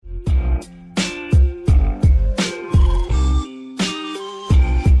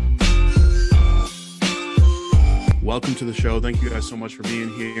welcome to the show. Thank you guys so much for being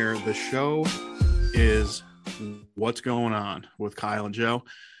here. The show is What's Going On with Kyle and Joe.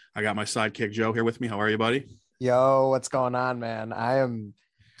 I got my sidekick Joe here with me. How are you, buddy? Yo, what's going on, man? I am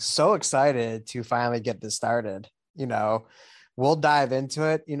so excited to finally get this started. We'll dive into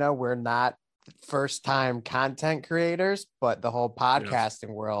it. We're not first time content creators, but the whole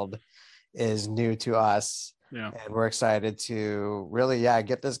podcasting world is new to us. Yeah. And we're excited to really,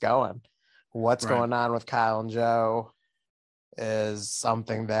 get this going. What's going on with Kyle and Joe is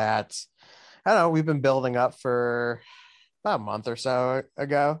something that, I don't know, we've been building up for about a month or so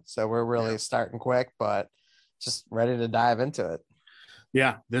ago. So we're really starting quick, but just ready to dive into it.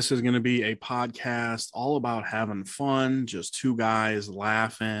 Yeah, this is going to be a podcast all about having fun, just two guys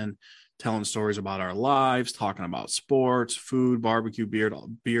laughing, telling stories about our lives, talking about sports, food, barbecue,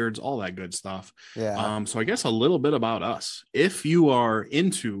 beards, all that good stuff. Yeah. So I guess a little bit about us. If you are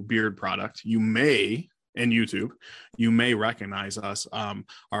into beard product, you may, and YouTube, you may recognize us.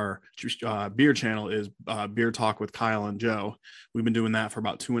 Our beard channel is Beard Talk with Kyle and Joe. We've been doing that for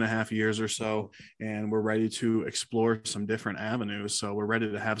about 2.5 years or so, and we're ready to explore some different avenues. So we're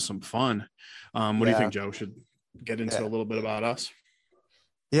ready to have some fun. What do you think, Joe? Should get into a little bit about us?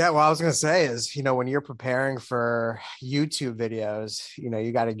 Yeah, well, I was going to say is, when you're preparing for YouTube videos,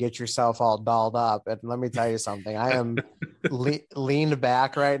 you got to get yourself all dolled up. And let me tell you something. I am leaned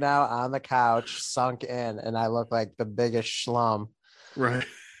back right now on the couch, sunk in, and I look like the biggest schlum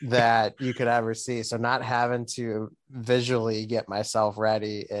that you could ever see. So not having to visually get myself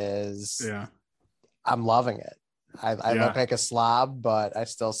ready is, I'm loving it. I look like a slob, but I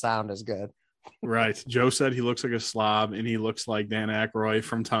still sound as good. Right. Joe said he looks like a slob and he looks like Dan Aykroyd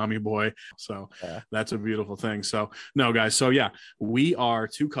from Tommy Boy. So that's a beautiful thing. So no, guys. So we are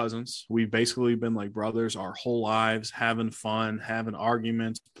two cousins. We've basically been like brothers our whole lives, having fun, having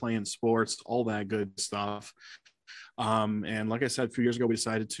arguments, playing sports, all that good stuff. And like I said, a few years ago, we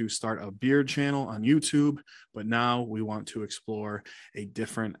decided to start a beard channel on YouTube, but now we want to explore a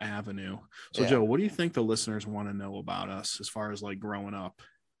different avenue. So Joe, what do you think the listeners want to know about us as far as like growing up?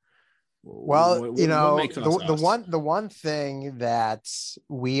 Well, the one thing that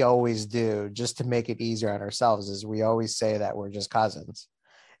we always do just to make it easier on ourselves is we always say that we're just cousins,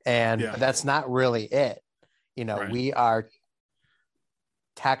 and that's not really it. We are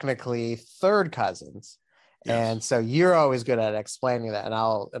technically third cousins. And so you're always good at explaining that, and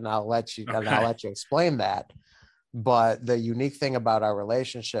I'll let you explain that. But the unique thing about our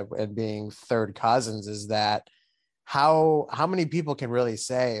relationship and being third cousins is that how many people can really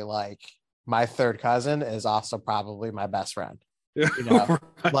say like my third cousin is also probably my best friend?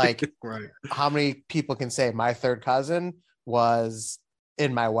 How many people can say my third cousin was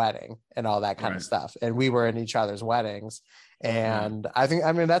in my wedding and all that kind of stuff, and we were in each other's weddings? And I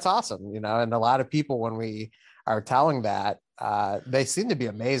mean that's awesome, and a lot of people when we are telling that they seem to be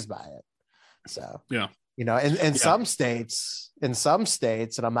amazed by it. So in some states,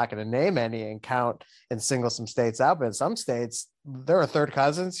 and I'm not going to name any and count and single some states out, but in some states, there are third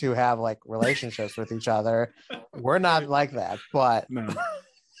cousins who have like relationships with each other. We're not like that, but no,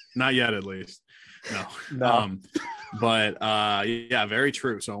 not yet, at least. No. But very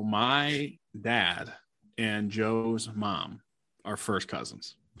true. So my dad and Joe's mom are first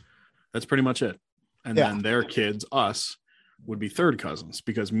cousins. That's pretty much it. And then their kids, us, would be third cousins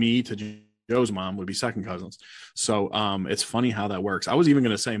because me to Joe's mom would be second cousins. So it's funny how that works. I was even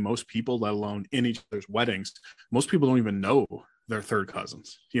going to say most people, let alone in each other's weddings, most people don't even know they're third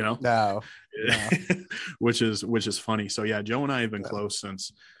cousins, No. which is funny. So Joe and I have been close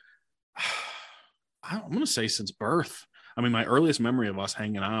since I'm going to say since birth. I mean, my earliest memory of us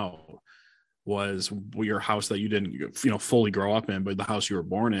hanging out was your house that you didn't fully grow up in, but the house you were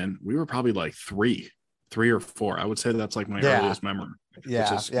born in. We were probably like three or four. I would say that's like my earliest memory.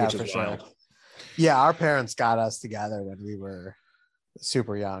 Which is for sure. Yeah, our parents got us together when we were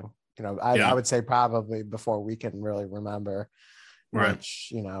super young. I would say probably before we can really remember,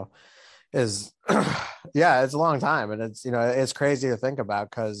 which is it's a long time, and it's it's crazy to think about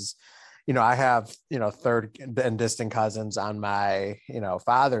because I have third and distant cousins on my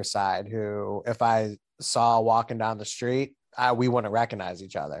father's side who, if I saw walking down the street, we wouldn't recognize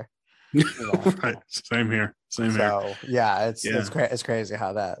each other. Right. Same here. It's crazy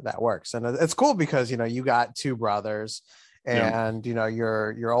how that works, and it's cool because you got two brothers, and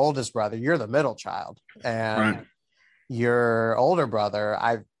your oldest brother, you're the middle child, and your older brother,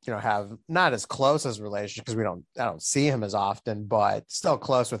 I have not as close as relationship because I don't see him as often, but still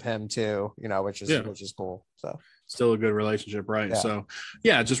close with him too, which is cool. So still a good relationship, right? So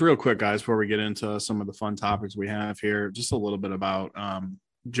just real quick, guys, before we get into some of the fun topics we have here, just a little bit about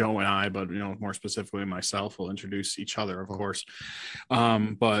Joe and I, but more specifically myself, will introduce each other, of Mm. course.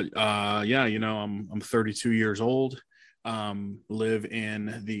 Yeah, I'm 32 years old. Live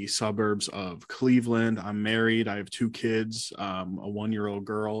in the suburbs of Cleveland. I'm married. I have 2 kids, a 1-year-old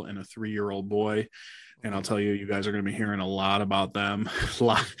girl and a 3-year-old boy. And I'll tell you, you guys are going to be hearing a lot about them, a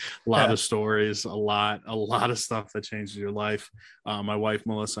lot of stories, a lot of stuff that changes your life. My wife,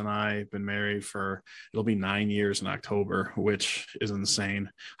 Melissa, and I have been married it'll be 9 years in October, which is insane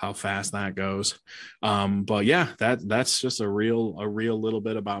how fast that goes. But yeah, that's just a real little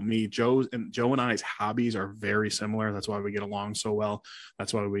bit about me. Joe and I's hobbies are very similar. That's why we get along so well.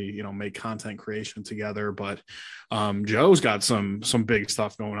 That's why we, make content creation together. But Joe's got some big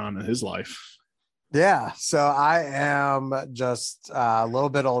stuff going on in his life. Yeah, so I am just a little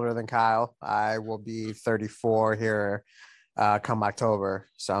bit older than Kyle. I will be 34 here come October.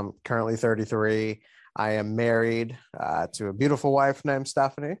 So I'm currently 33. I am married to a beautiful wife named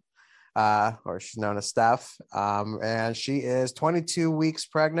Stephanie, or she's known as Steph. And she is 22 weeks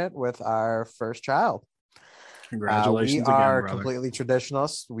pregnant with our first child. Congratulations we are again, brother. completely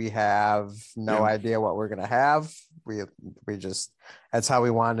traditionalists. We have no idea what we're going to have. We just, that's how we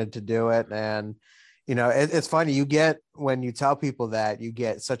wanted to do it. And it's funny, when you tell people that, you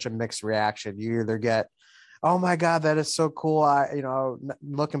get such a mixed reaction. You either get, oh my God, that is so cool.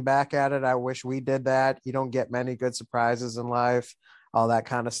 Looking back at it, I wish we did that. You don't get many good surprises in life, all that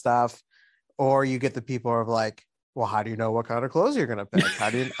kind of stuff. Or you get the people who are like, well, how do you know what kind of clothes you're going to pick?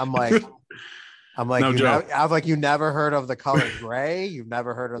 I'm like, no, you never heard of the color gray. You've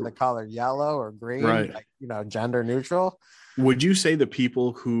never heard of the color yellow or green, right? Gender neutral. Would you say the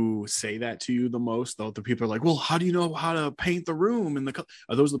people who say that to you the most, though, the people are like, well, how do you know how to paint the room? And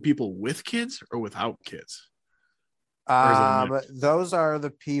are those the people with kids or without kids? Those are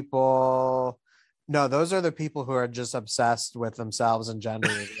the people. No, those are the people who are just obsessed with themselves and gender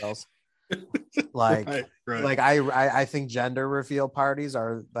reveals. Like, right. Like I think gender reveal parties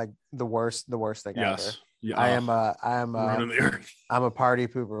are like the worst thing ever. Yeah, I'm a party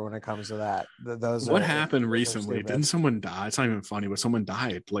pooper when it comes to that. What happened recently? Didn't someone die? It's not even funny, but someone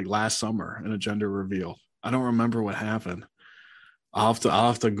died like last summer in a gender reveal. I don't remember what happened. I'll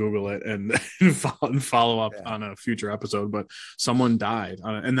have to Google it and follow up on a future episode. But someone died,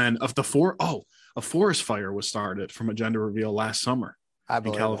 and then a forest fire was started from a gender reveal last summer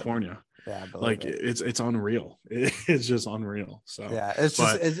in California. Yeah, like it's unreal. It's just unreal. So yeah,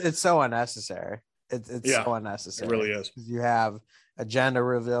 it's so unnecessary. It's so unnecessary. It really is. You have a gender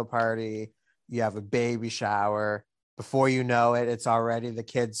reveal party, you have a baby shower. Before you know it, it's already the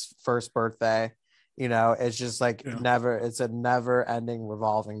kid's first birthday. It's just like it's a never ending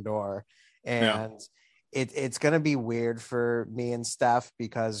revolving door. And it's going to be weird for me and Steph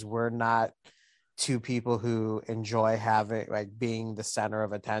because we're not two people who enjoy being the center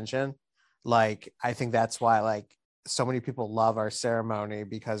of attention. Like, I think that's why so many people love our ceremony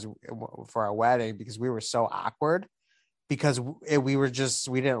for our wedding, because we were so awkward because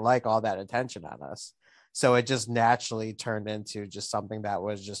we didn't like all that attention on us. So it just naturally turned into just something that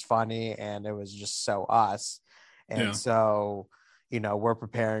was just funny, and it was just so us. And so, we're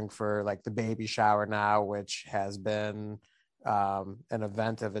preparing for the baby shower now, which has been an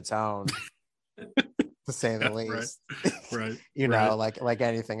event of its own, to say the least. Right. Like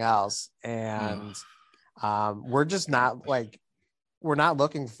anything else. And we're just not we're not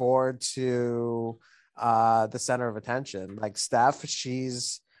looking forward to the center of attention. Like Steph,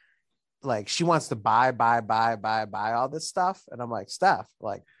 she's she wants to buy all this stuff, and I'm like, Steph,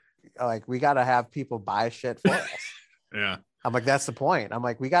 we gotta have people buy shit for us. Yeah, I'm like, that's the point. I'm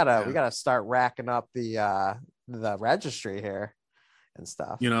like, we gotta start racking up the registry here and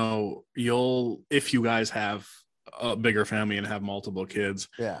stuff. If you guys have a bigger family and have multiple kids,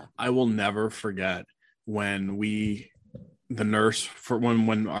 I will never forget when the nurse for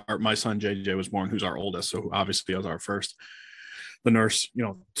when my son JJ was born, who's our oldest, so obviously was our first. The nurse,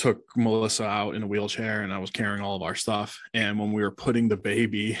 took Melissa out in a wheelchair, and I was carrying all of our stuff. And when we were putting the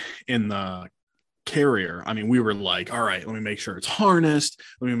baby in the carrier, I mean, we were like, all right, let me make sure it's harnessed.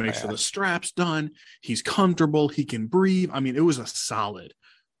 Let me make sure the strap's done. He's comfortable. He can breathe. I mean, it was a solid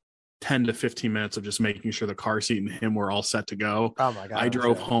 10 to 15 minutes of just making sure the car seat and him were all set to go. Oh my God. I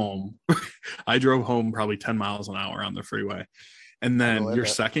drove home. I drove home probably 10 miles an hour on the freeway. And then your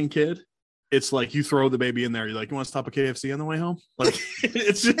second kid, it's like you throw the baby in there. You're like, you want to stop at KFC on the way home? Like,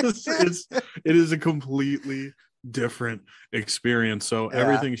 it is a completely different experience. So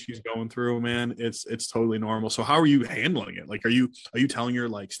everything she's going through, man, it's totally normal. So how are you handling it? Like, are you telling her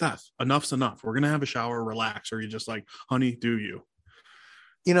Steph, enough's enough, we're gonna have a shower, relax, or are you just like, honey, do you?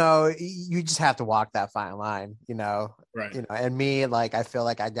 you know, you just have to walk that fine line, Right. and me, like, I feel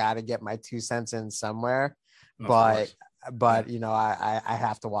like I got to get my 2 cents in somewhere, Of but, course. I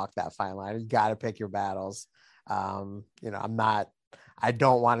have to walk that fine line. You got to pick your battles. I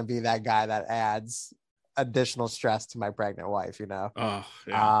don't want to be that guy that adds additional stress to my pregnant wife. Oh,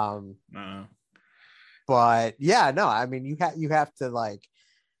 yeah. Um, but yeah, no, I mean, you have to, like,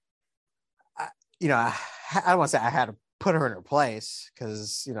 I don't want to say I had to put her in her place,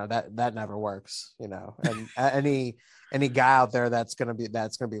 because that never works, and any guy out there that's gonna be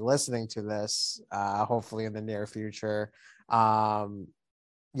listening to this, hopefully in the near future,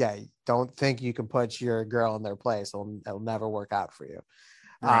 yeah, don't think you can put your girl in their place. It'll never work out for you.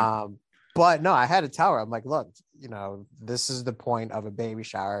 Right. But no, I had to tell her, I'm like, look, this is the point of a baby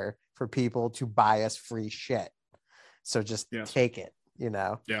shower, for people to buy us free shit. So just Yes. take it,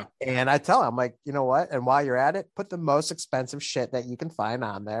 Yeah. And I tell her, I'm like, you know what? And while you're at it, put the most expensive shit that you can find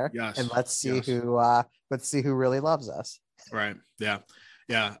on there. Yes. And let's see Yes. who really loves us. Right. Yeah.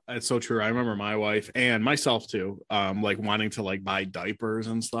 Yeah. It's so true. I remember my wife and myself too, like wanting to like buy diapers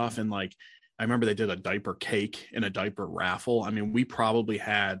and stuff. And like, I remember they did a diaper cake and a diaper raffle. I mean, we probably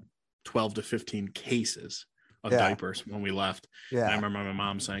had 12 to 15 cases of diapers when we left. Yeah. And I remember my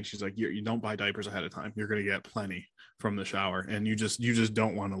mom saying, she's like, you don't buy diapers ahead of time. You're going to get plenty from the shower, and you just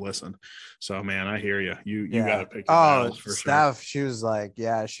don't want to listen. So man, I hear you. You got to pick your battles for Steph, sure. she was like,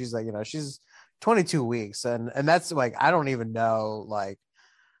 she's 22 weeks. And that's like, I don't even know, like,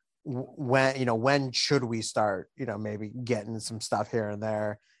 when should we start, maybe getting some stuff here and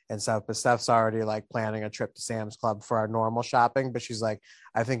there and stuff. But Steph's already like planning a trip to Sam's Club for our normal shopping. But she's like,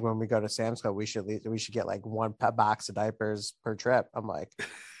 I think when we go to Sam's Club, we should get like one box of diapers per trip. I'm like,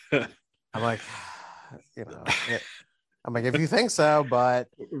 I'm like, if you think so, but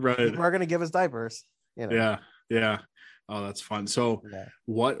right, people are gonna give us diapers. Yeah. Oh, that's fun. So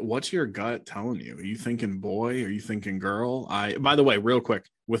what's your gut telling you? Are you thinking boy? Are you thinking girl? By the way, real quick,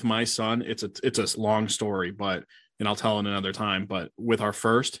 with my son, it's a long story, and I'll tell it another time. But with our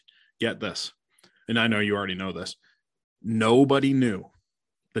first, get this, and I know you already know this. Nobody knew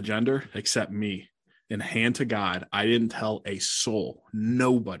the gender except me. And hand to God, I didn't tell a soul,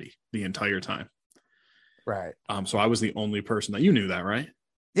 nobody, the entire time. Right. So I was the only person that you knew that, right?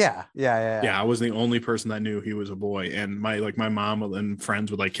 Yeah. I was the only person that knew he was a boy, and my mom and friends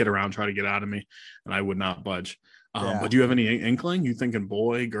would like kid around, try to get out of me, and I would not budge. But do you have any inkling? You thinking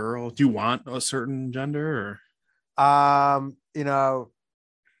boy, girl? Do you want a certain gender, or?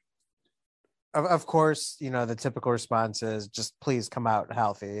 Of course, the typical response is just please come out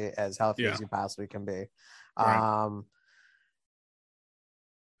healthy as you possibly can be. Right.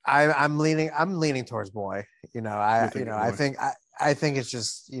 I'm leaning towards boy. I think it's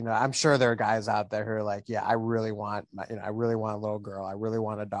just, I'm sure there are guys out there who are like, yeah, I really want a little girl. I really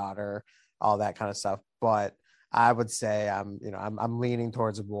want a daughter, all that kind of stuff. But I would say I'm leaning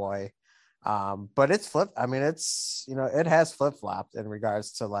towards a boy. But it's flipped. I mean, it's, it has flip flopped in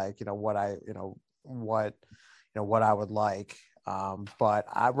regards to like, what I would like. But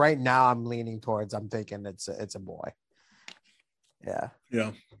right now I'm leaning towards, I'm thinking it's a boy. Yeah.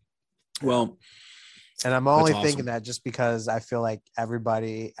 Well, and I'm only thinking that just because I feel like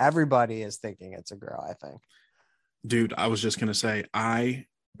everybody is thinking it's a girl, I think. Dude, I was just going to say,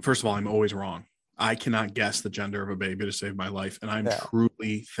 first of all, I'm always wrong. I cannot guess the gender of a baby to save my life. And I'm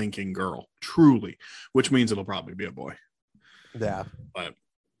truly thinking girl, truly, which means it'll probably be a boy. Yeah. But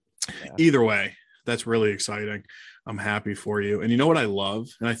either way, that's really exciting. I'm happy for you. And you know what I love?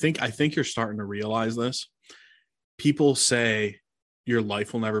 And I think you're starting to realize this. People say your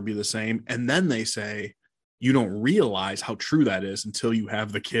life will never be the same. And then they say, you don't realize how true that is until you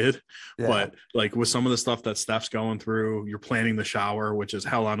have the kid. Yeah. But like with some of the stuff that Steph's going through, you're planning the shower, which is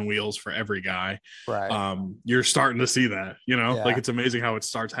hell on wheels for every guy. Right. You're starting to see that, like it's amazing how it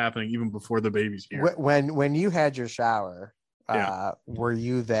starts happening even before the baby's here. When you had your shower, were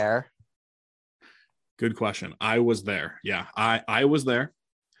you there? Good question. I was there. Yeah, I was there.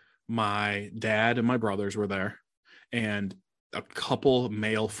 My dad and my brothers were there, and a couple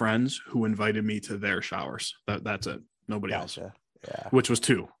male friends who invited me to their showers. That's it. Nobody else. Yeah. Which was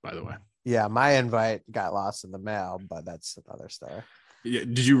 2, by the way. Yeah, my invite got lost in the mail, but that's another story. Yeah.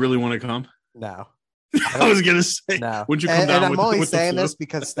 Did you really want to come? No. I was gonna say no. Would you come down? And I'm only saying this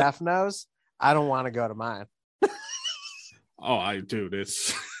because Steph knows I don't want to go to mine.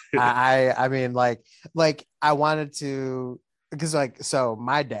 It's I mean, like I wanted to, because so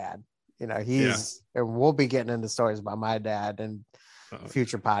my dad, he's, and we'll be getting into stories about my dad and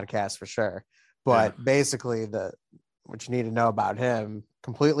future podcasts for sure. But basically what you need to know about him,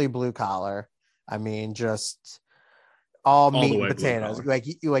 completely blue collar. I mean, just all All the meat and way blue potatoes. collar. Like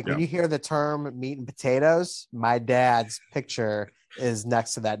Yeah. when you hear the term meat and potatoes, my dad's picture is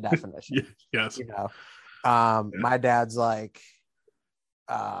next to that definition. Yes. You know, Yeah. my dad's like,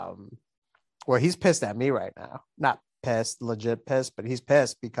 well, he's pissed at me right now. Not pissed, legit pissed, but he's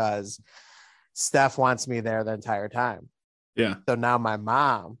pissed because Steph wants me there the entire time. Yeah. So now my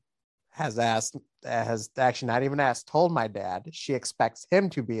mom has actually not even asked, told my dad she expects him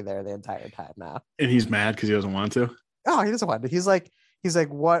to be there the entire time now. And he's mad because he doesn't want to. Oh, he doesn't want to. He's like,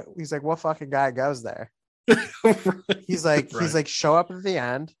 what? He's like, what fucking guy goes there? Right. He's like, Right. show up at the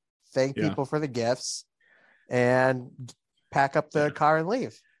end, thank Yeah. people for the gifts, and pack up the car and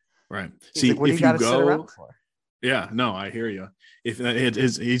leave. Right. He's See, like, what do if you got you to sit around go, for? yeah, no, I hear you. If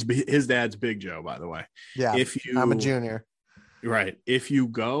his dad's Big Joe, by the way. Yeah, If I'm a you junior. Right. If you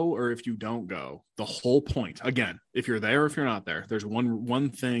go or if you don't go, the whole point, again, if you're there, if you're not there, there's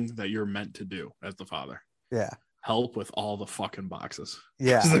one thing that you're meant to do as the father. Yeah. Help with all the fucking boxes.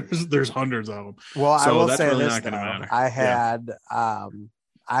 Yeah. There's hundreds of them. Well, so I will that's say really this, not going to though. matter. I had,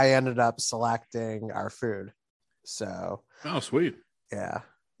 I ended up selecting our food. So, Oh, sweet. yeah.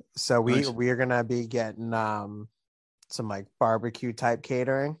 So Nice. we are going to be getting some like barbecue type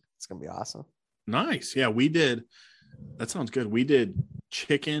catering. It's going to be awesome. Nice. Yeah, we did. That sounds good. We did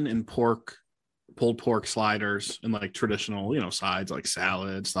chicken and pork, pulled pork sliders and like traditional, sides like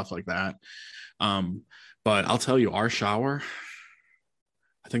salad, stuff like that. But I'll tell you, our shower,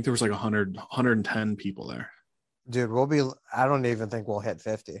 I think there was like 110 people there. Dude, I don't even think we'll hit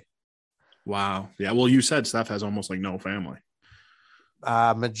 50. Wow. Yeah. Well, you said Steph has almost like no family.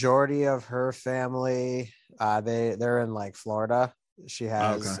 Majority of her family, they're in like Florida. She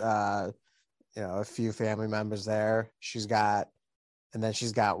has, a few family members there. She's got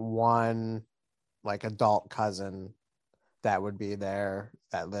one like adult cousin that would be there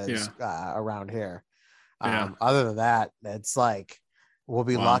that lives around here. Other than that, it's like we'll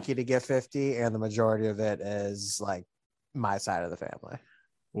be lucky to get 50, and the majority of it is like my side of the family.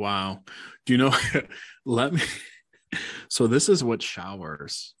 Wow. Do you know? Let me. So this is what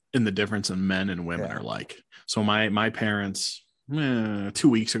showers and the difference in men and women are like. So my parents 2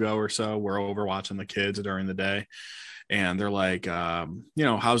 weeks ago or so were over watching the kids during the day, and they're like,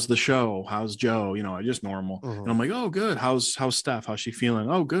 how's the show? How's Joe? Just normal. Mm-hmm. And I'm like, oh, good. How's Steph? How's she feeling?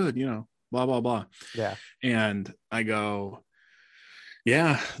 Oh, good. Blah blah blah. Yeah. And I go,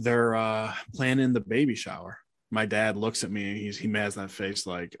 yeah, they're planning the baby shower. My dad looks at me and he has that face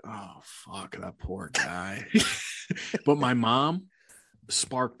like, oh, fuck, that poor guy. But my mom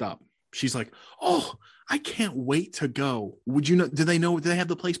sparked up. She's like, oh, I can't wait to go. Would you know? Do they have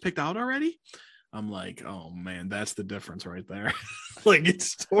the place picked out already? I'm like, oh man, that's the difference right there. Like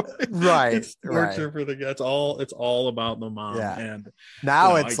it's right. It's torture for the guy. It's all about the mom. Yeah. And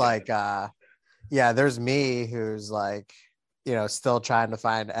now it's like, there's me who's like, still trying to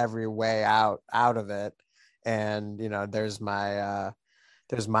find every way out of it. And, there's my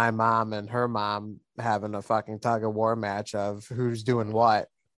mom and her mom having a fucking tug of war match of who's doing what,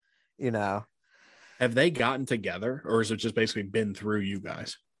 Have they gotten together, or has it just basically been through you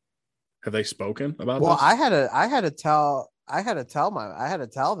guys? Have they spoken about well, this? I had to tell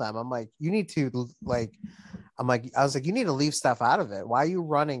them, I'm like, you need to you need to leave stuff out of it. Why are you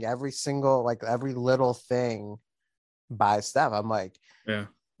running every little thing by Steph? I'm like,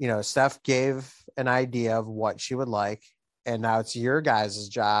 Steph gave an idea of what she would like, and now it's your guys'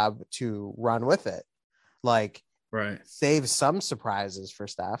 job to run with it. Like, right. Save some surprises for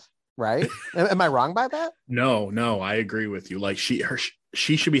Steph, right? Am I wrong by that? No, I agree with you. Like she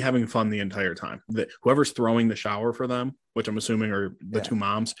should be having fun the entire time. Whoever's throwing the shower for them, which I'm assuming are the two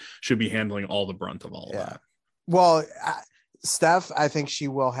moms, should be handling all the brunt of all of that. Well, Steph, I think she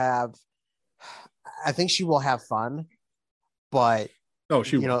will have fun, but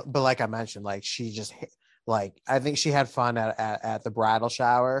but like I mentioned, like she just I think she had fun at the bridal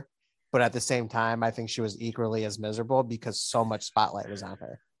shower, but at the same time, I think she was equally as miserable because so much spotlight was on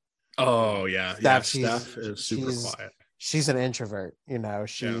her. Oh yeah. Steph is super quiet. She's an introvert,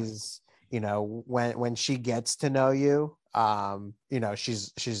 she's, when she gets to know you,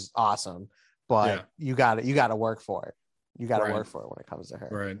 she's awesome, but you got to work for it. You got to work for it when it comes to her.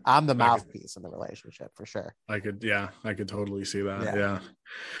 Right. I'm the mouthpiece in the relationship for sure. I could totally see that. Yeah.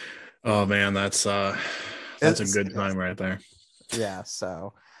 Oh man, that's a good time right there. Yeah.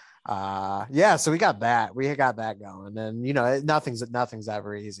 So, so we got that. We got that going, and nothing's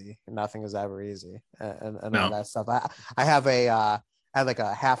ever easy. Nothing is ever easy, and all that stuff. I had like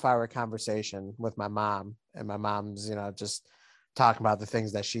a half-hour conversation with my mom, and my mom's just talking about the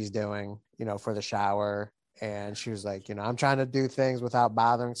things that she's doing, for the shower. And she was like, I'm trying to do things without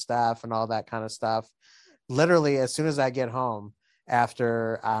bothering Steph and all that kind of stuff. literally as soon as I get home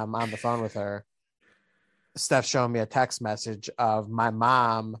after I'm on the phone with her, Steph's showing me a text message of my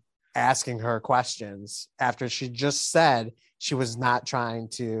mom asking her questions after she just said she was not trying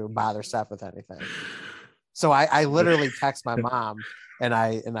to bother Steph with anything. So I literally text my mom and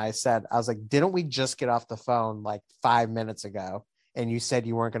I said, I was like, didn't we just get off the phone like 5 minutes ago? And you said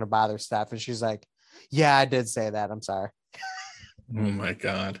you weren't going to bother Steph. And she's like, yeah, I did say that. I'm sorry. Oh my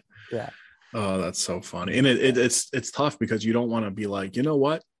God. Yeah. Oh, that's so funny. And it's tough because you don't want to be like, you know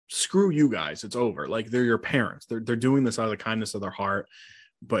what? Screw you guys. It's over. Like, they're your parents. They're doing this out of the kindness of their heart,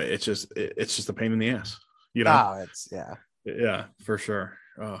 but it's just a pain in the ass, you know? Oh, it's Yeah, for sure.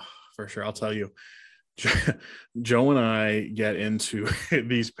 Oh, for sure. I'll tell you, Joe and I get into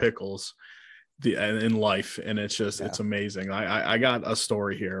these pickles in life, and it's amazing. I got a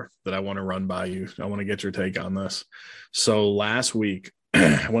story here that I want to run by you. I want to get your take on this. So last week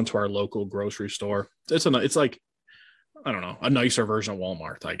I went to our local grocery store. It's like, I don't know, a nicer version of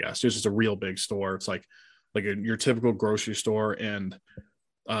Walmart, I guess. It's just a real big store. It's like your typical grocery store and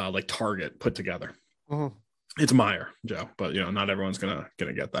like Target put together. Mm-hmm. It's Meijer, Joe, but not everyone's gonna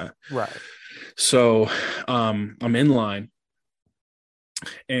get that. Right. So I'm in line,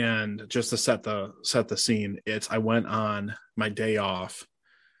 and just to set the scene, I went on my day off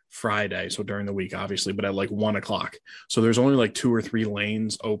Friday, so during the week, obviously, but at like 1:00. So there's only like 2 or 3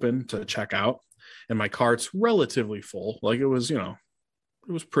 lanes open to check out, and my cart's relatively full. Like, it was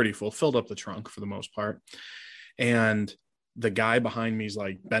pretty full, filled up the trunk for the most part. And the guy behind me is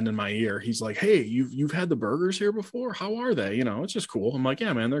like bending my ear. He's like, "Hey, you've had the burgers here before? How are they? It's just cool." I'm like,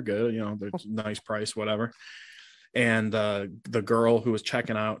 "Yeah, man, they're good. They're nice price, whatever." And the girl who was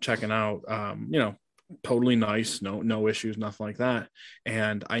checking out, totally nice, no issues, nothing like that.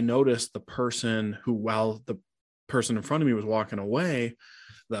 And I noticed while the person in front of me was walking away,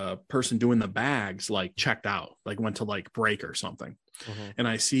 the person doing the bags like checked out, like went to like break or something. Mm-hmm. And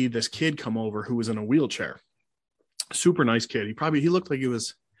I see this kid come over who was in a wheelchair. Super nice kid. He looked like he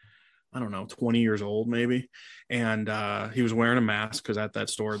was, I don't know, 20 years old maybe. And he was wearing a mask because at that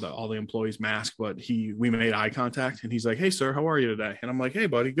store, all the employees mask, but we made eye contact, and he's like, "Hey sir, how are you today?" And I'm like, "Hey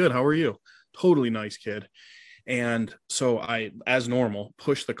buddy, good. How are you?" Totally nice kid. And so I, as normal,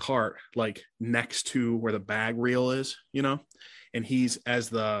 push the cart like next to where the bag reel is, and he's, as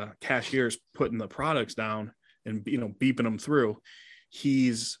the cashier's putting the products down and, beeping them through,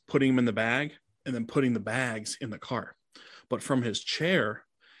 he's putting them in the bag and then putting the bags in the cart. But from his chair,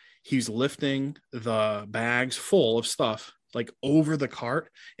 he's lifting the bags full of stuff like over the cart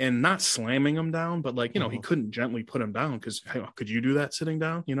and not slamming them down, but like, he couldn't gently put them down because could you do that sitting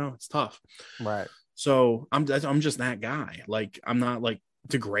down? It's tough. Right. So I'm just that guy. Like, I'm not like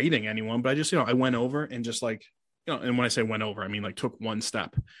degrading anyone, but I just, I went over and just like, and when I say went over, I mean like took one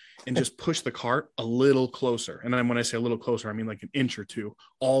step and just pushed the cart a little closer. And then when I say a little closer, I mean like an inch or two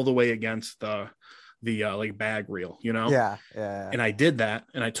all the way against the like bag reel, Yeah. And I did that,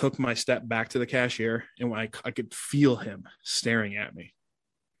 and I took my step back to the cashier, and I could feel him staring at me.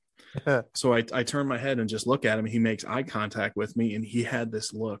 So I turned my head and just look at him. He makes eye contact with me, and he had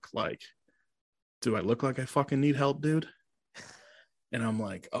this look like, "Do I look like I fucking need help, dude?" And I'm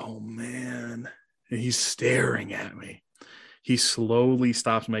like, "Oh man." And he's staring at me. He slowly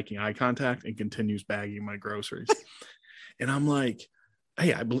stops making eye contact and continues bagging my groceries. And I'm like,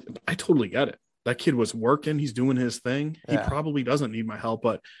 "Hey, I totally get it. That kid was working. He's doing his thing. He probably doesn't need my help,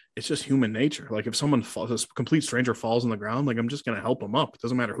 but it's just human nature. Like, if someone a complete stranger falls on the ground, like, I'm just going to help them up. It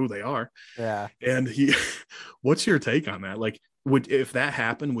doesn't matter who they are." Yeah. And what's your take on that? Like, if that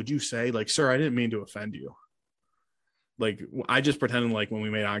happened, would you say like, "Sir, I didn't mean to offend you"? Like, I just pretended like when we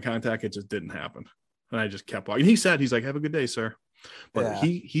made eye contact, it just didn't happen. And I just kept walking. He's like, "Have a good day, sir." But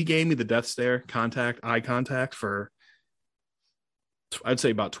he gave me the death stare eye contact for, I'd say,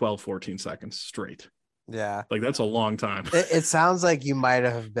 about 12, 14 seconds straight. Yeah. Like, that's a long time. It sounds like you might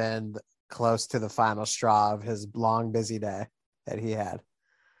have been close to the final straw of his long, busy day that he had.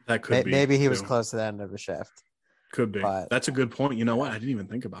 That could be. Maybe he was close to the end of his shift. Could be. But that's a good point. You know what? I didn't even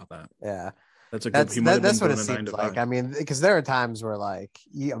think about that. Yeah. That's a good. That's what it seems like. I mean, because there are times where like,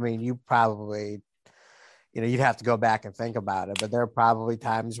 you probably, you'd have to go back and think about it, but there are probably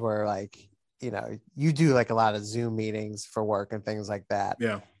times where like, you do like a lot of Zoom meetings for work and things like that.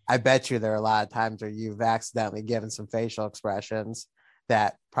 Yeah. I bet you there are a lot of times where you've accidentally given some facial expressions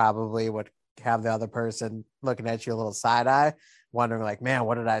that probably would have the other person looking at you a little side eye, wondering like, "Man,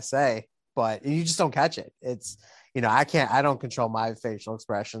 what did I say?" But you just don't catch it. It's, I don't control my facial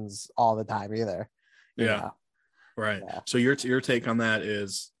expressions all the time either. Yeah. Right. Yeah. So your take on that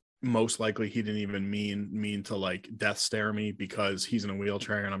is most likely he didn't even mean to like death stare me because he's in a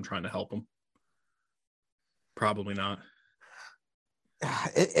wheelchair and I'm trying to help him. Probably not.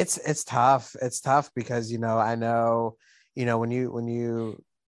 It's tough. It's tough because, I know, when you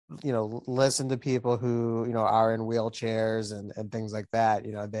listen to people who, are in wheelchairs and things like that,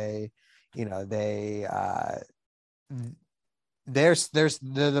 they're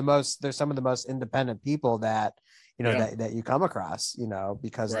some of the most independent people that, that you come across,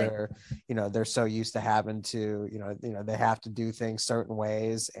 because Right. they're so used to having to, they have to do things certain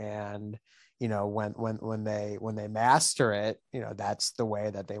ways. And, when they master it, that's the way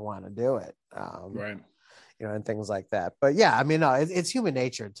that they want to do it. Right. And things like that. But yeah, I mean, no, it's human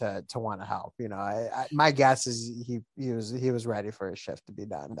nature to want to help. My guess is he was ready for his shift to be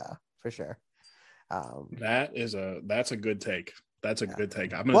done, for sure. That's a good take. That's a good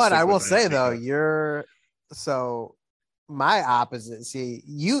take. I'm gonna. But stick I will with that say though, because- you're so my opposite. See,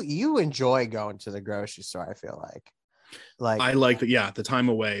 you enjoy going to the grocery store. I feel like I like the time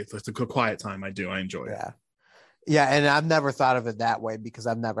away. It's a quiet time. I do. I enjoy it. Yeah, and I've never thought of it that way because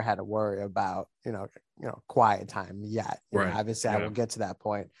I've never had to worry about quiet time yet. Right. Obviously, I will get to that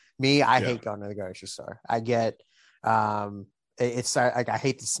point. I hate going to the grocery store. I get it's like I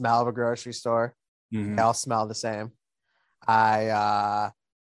hate the smell of a grocery store. Mm-hmm. They all smell the same. I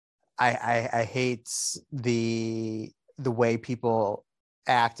hate the way people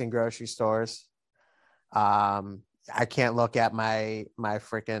act in grocery stores. I can't look at my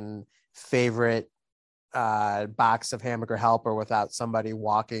freaking favorite box of Hamburger Helper without somebody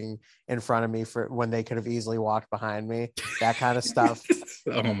walking in front of me for when they could have easily walked behind me. That kind of stuff.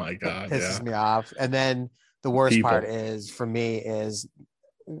 Oh my God. Pisses me off. And then the worst part is for me is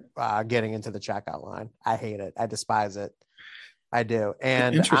getting into the checkout line. I hate it. I despise it. I do.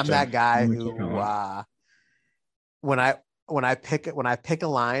 And I'm that guy who when I pick a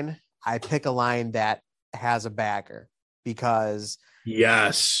line, I pick a line that has a bagger because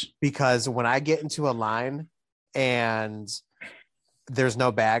when I get into a line and there's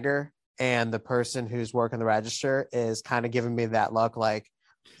no bagger and the person who's working the register is kind of giving me that look like,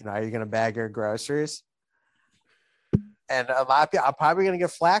 are you going to bag your groceries? And a lot of people, I'm probably going to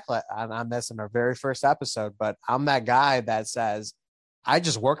get flack on this in our very first episode, but I'm that guy that says, I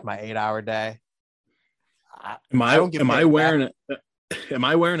just worked my 8-hour day. Am I wearing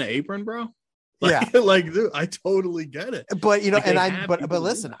an apron, bro? Dude, I totally get it. But but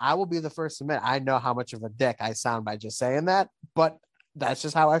listen, I will be the first to admit I know how much of a dick I sound by just saying that, but that's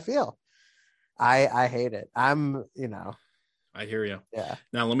just how I feel. I hate it. I hear you. Yeah.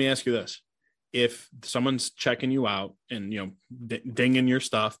 Now let me ask you this. If someone's checking you out and dinging your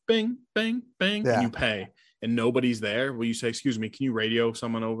stuff, bing, bang, bang, and you pay and nobody's there, will you say, excuse me, can you radio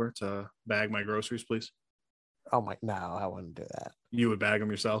someone over to bag my groceries, please? Oh my, no, I wouldn't do that. You would bag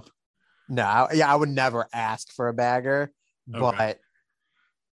them yourself? No, I would never ask for a bagger, but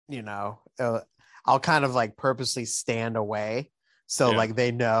I'll kind of like purposely stand away. So like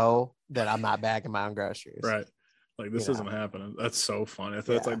they know that I'm not bagging my own groceries. Right. Like this isn't happening. That's so funny.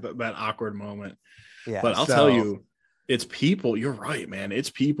 It's like that awkward moment. Yeah. But I'll tell you, it's people. You're right, man. It's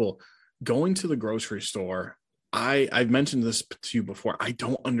people going to the grocery store. I've mentioned this to you before. I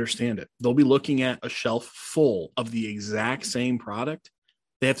don't understand it. They'll be looking at a shelf full of the exact same product.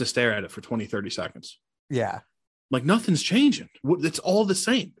 They have to stare at it for 20, 30 seconds. Yeah. Like nothing's changing. It's all the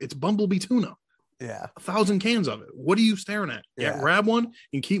same. It's Bumblebee tuna. Yeah. 1,000 cans of it. What are you staring at? Yeah. Grab one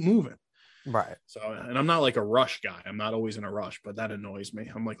and keep moving. Right. So, and I'm not like a rush guy. I'm not always in a rush, but that annoys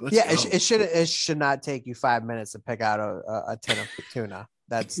me. I'm like, let's go. It should not take you 5 minutes to pick out a tin of tuna.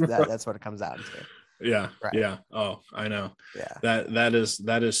 That's what it comes down to. Yeah. Right. Yeah. Oh, I know. Yeah.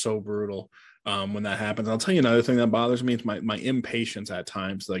 That is so brutal. When that happens, I'll tell you another thing that bothers me. It's my impatience at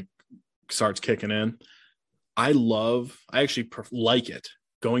times, like starts kicking in. I actually like it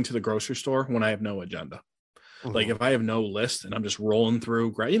going to the grocery store when I have no agenda. Mm-hmm. Like if I have no list and I'm just rolling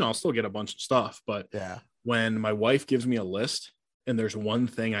through, I'll still get a bunch of stuff. But when my wife gives me a list and there's one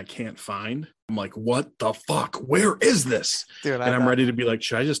thing I can't find, I'm like, what the fuck? Where is this? Dude, and I'm ready to be like,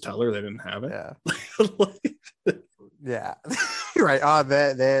 should I just tell her they didn't have it? Yeah. Yeah. You're right. Oh,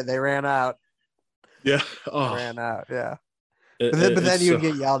 they ran out. Yeah. Oh. Ran out. Yeah. But then you would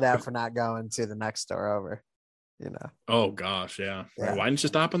get yelled at for not going to the next store over. Oh gosh, yeah. Right. Why didn't you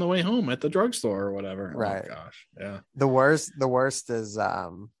stop on the way home at the drugstore or whatever? Right. Oh gosh, yeah. The worst is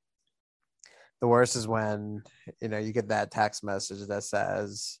when you get that text message that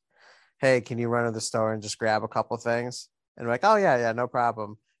says, "Hey, can you run to the store and just grab a couple things?" And we're like, "Oh yeah, no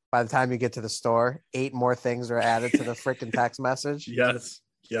problem." By the time you get to the store, 8 more things are added to the freaking text message. Yes,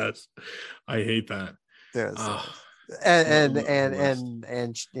 I hate that. Dude, and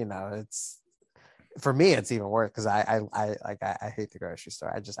it's. For me, it's even worse because I hate the grocery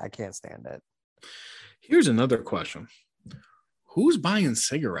store. I can't stand it. Here's another question. Who's buying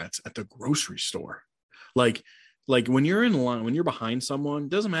cigarettes at the grocery store? Like, when you're in line, when you're behind someone,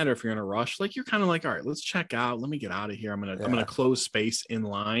 doesn't matter if you're in a rush, like you're kind of like, all right, let's check out. Let me get out of here. I'm gonna close space in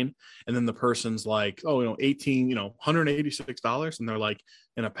line. And then the person's like, oh, 18, $186. And they're like,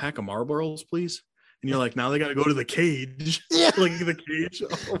 and a pack of Marlboros, please. And you're like, now they got to go to the cage. Yeah. Like the cage.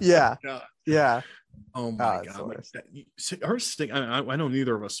 Oh yeah. God. Yeah. Oh my God. I know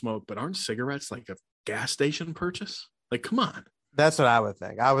neither of us smoke, but aren't cigarettes like a gas station purchase? Like, come on. That's what I would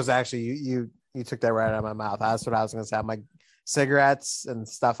think. I was actually, you took that right out of my mouth. That's what I was going to say. I'm like, cigarettes and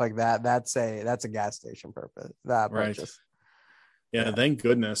stuff like that. That's a gas station purchase. Right. Yeah. Thank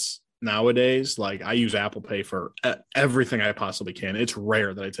goodness. Nowadays, like I use Apple Pay for everything I possibly can. It's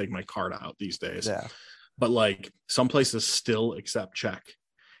rare that I take my card out these days. Yeah. But like some places still accept check.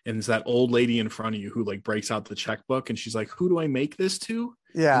 And it's that old lady in front of you who like breaks out the checkbook and she's like, who do I make this to?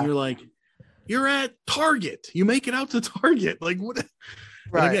 Yeah. And you're like, you're at Target. You make it out to Target. Like what?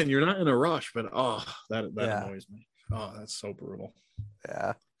 Right. And again, you're not in a rush, but that annoys me. Oh, that's so brutal.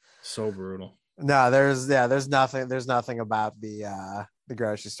 Yeah. So brutal. No, there's nothing about the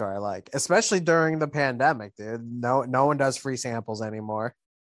grocery store I like, especially during the pandemic, dude. No one does free samples anymore.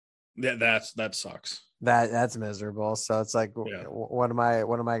 Yeah, that sucks. That's miserable. So it's like, what am I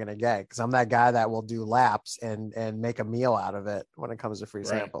gonna get? Because I'm that guy that will do laps and make a meal out of it when it comes to free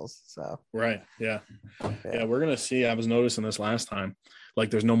samples. So yeah, we're gonna see. I was noticing this last time.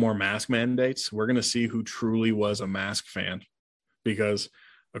 Like, there's no more mask mandates. We're gonna see who truly was a mask fan, because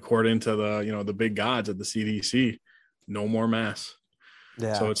according to the big gods at the CDC, no more masks.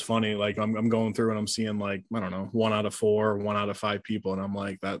 Yeah. So it's funny. Like I'm going through and I'm seeing like, I don't know, 1 out of 4, 1 out of 5 people. And I'm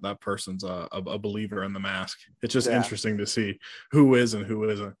like, that person's a believer in the mask. It's just interesting to see who is and who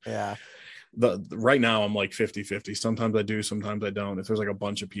isn't. Yeah. Right now I'm like 50-50. Sometimes I do, sometimes I don't. If there's like a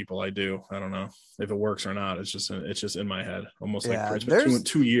bunch of people, I do. I don't know if it works or not. It's just in my head. Almost like it's been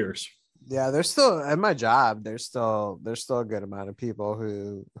 2 years. Yeah, there's still at my job, there's still a good amount of people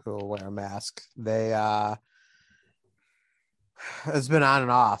who will wear a mask. They it's been on and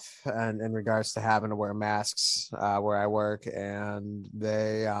off and in regards to having to wear masks where I work, and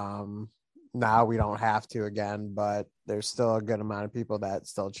they now we don't have to again, but there's still a good amount of people that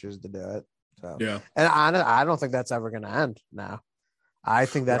still choose to do it. So yeah, and I don't think that's ever going to end now. I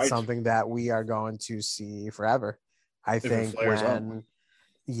think that's something that we are going to see forever. I think when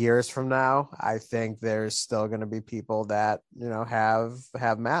years from now, I think there's still going to be people that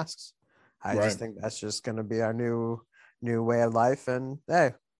have masks. I just think that's just going to be our new way of life, and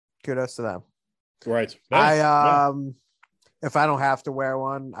hey, kudos to them. Right. If I don't have to wear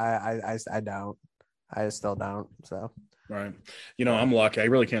one, I don't. I still don't. So right. I'm lucky. I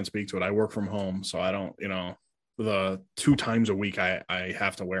really can't speak to it. I work from home, so I don't. The 2 times a week I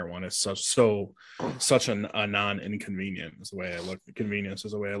have to wear one. It's such a non-inconvenient is the way I look. Convenience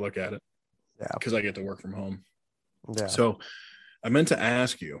is the way I look at it. Yeah. Because I get to work from home. Yeah. So I meant to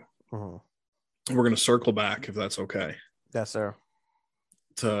ask you. Mm-hmm. We're going to circle back if that's okay. Yes, sir.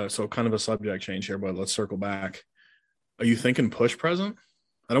 So kind of a subject change here, but let's circle back. Are you thinking push present?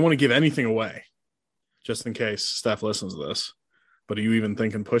 I don't want to give anything away, just in case Steph listens to this. But are you even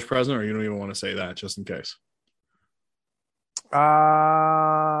thinking push present, or you don't even want to say that, just in case?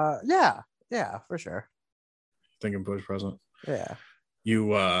 Yeah, for sure. Thinking push present. Yeah.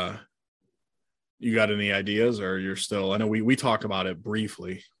 You got any ideas, or you're still? I know we talked about it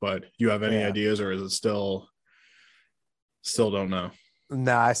briefly, but you have any ideas, or is it still don't know?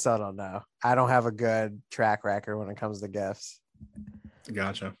 No, I still don't know. I don't have a good track record when it comes to gifts.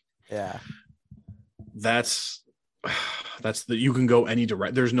 Gotcha. Yeah. That's you can go any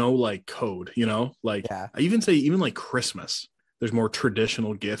direct. There's no like code, I even say even like Christmas, there's more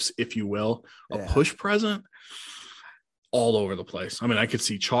traditional gifts, if you will. A push present all over the place. I mean, I could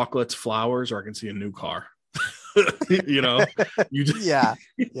see chocolates, flowers, or I can see a new car. You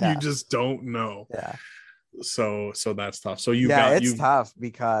just don't know. Yeah. So that's tough. So it's tough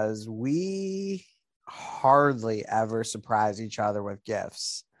because we hardly ever surprise each other with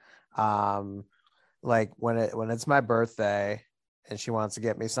gifts. Like when it's my birthday and she wants to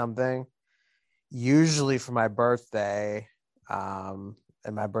get me something, usually for my birthday, and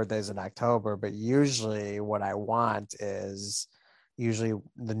my birthday's in October, but usually what I want is usually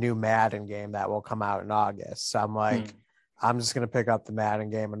the new Madden game that will come out in August. So I'm like, I'm just going to pick up the Madden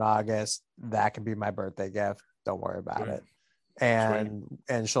game in August. That can be my birthday gift. Don't worry about it. And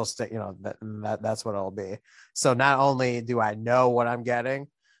she'll stick, that's what it'll be. So not only do I know what I'm getting,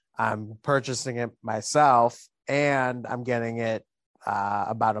 I'm purchasing it myself, and I'm getting it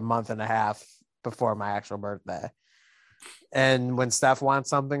about a month and a half before my actual birthday. And when Steph wants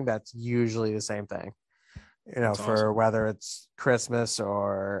something, that's usually the same thing. That's for awesome. Whether it's Christmas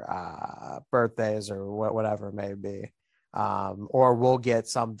or birthdays or whatever it may be. Or we'll get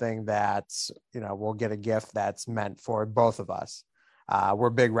something that's, we'll get a gift that's meant for both of us. We're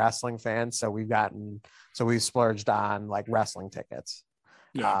big wrestling fans, so we've splurged on like wrestling tickets,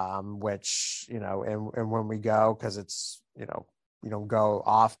 which, and when we go, cause it's, you don't go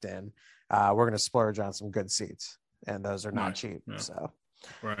often, we're going to splurge on some good seats, and those are not cheap. Yeah. So,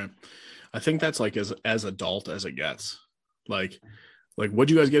 right. I think that's like as adult as it gets. Like what'd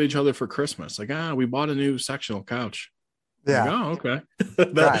you guys get each other for Christmas? Like, we bought a new sectional couch. Yeah. Like, oh, okay.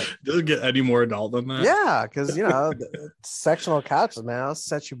 That doesn't get any more adult than that. Yeah, because sectional couches, man, I'll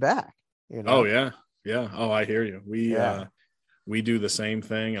set you back. Oh yeah. Oh, I hear you. We do the same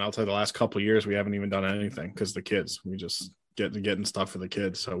thing, and I'll tell you, the last couple of years we haven't even done anything because the kids. We just getting stuff for the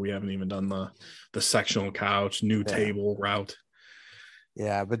kids, so we haven't even done the sectional couch, new table route.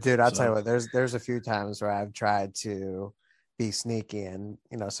 Yeah, but dude, I'll tell you what. There's a few times where I've tried to be sneaky and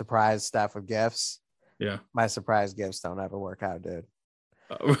surprise stuff with gifts. Yeah. My surprise gifts don't ever work out, dude.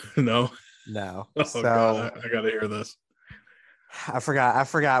 No. Oh, so God, I gotta hear this. I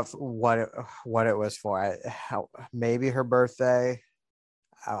forgot what it was for. Maybe her birthday.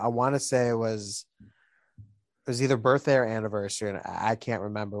 I want to say it was either birthday or anniversary, and I can't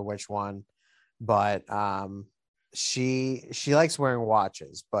remember which one. But she likes wearing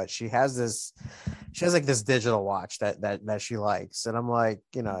watches, but she has like this digital watch that she likes, and I'm like,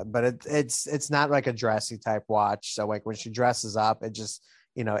 but it's not like a dressy type watch, so like when she dresses up, it just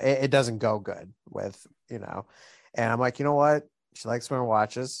it doesn't go good with and I'm like, you know what, she likes wearing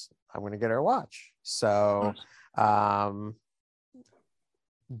watches, I'm gonna get her a watch. So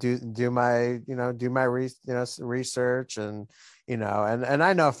do my research, and and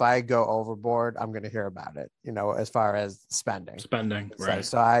I know if I go overboard, I'm going to hear about it, as far as spending, right?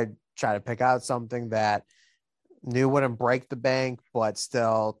 So I try to pick out something that wouldn't break the bank, but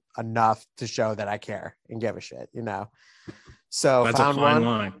still enough to show that I care and give a shit, So that's a fine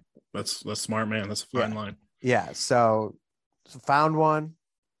line. That's smart, man. That's a fine line. Yeah. So found one.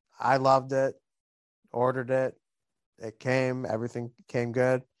 I loved it. Ordered it. It came. Everything came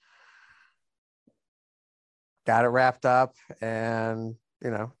good. Got it wrapped up, and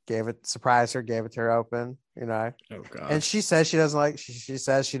surprised her, gave it to her open. Oh God. And she says she doesn't like. She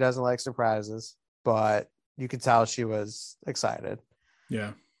says she doesn't like surprises, but you could tell she was excited.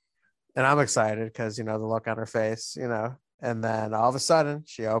 Yeah. And I'm excited because the look on her face. And then all of a sudden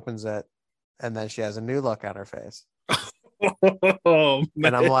she opens it, and then she has a new look on her face. Oh,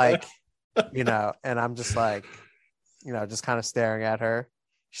 man. And I'm like, and I'm just like, just kind of staring at her.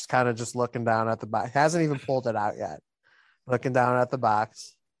 She's kind of just looking down at the box. Hasn't even pulled it out yet. Looking down at the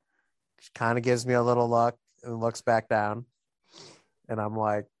box. She kind of gives me a little look and looks back down. And I'm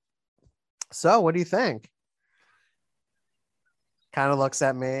like, so what do you think? Kind of looks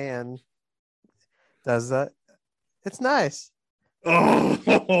at me and does that. It's nice.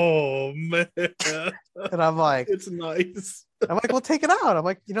 Oh, man. And I'm like, it's nice. I'm like, well, take it out. I'm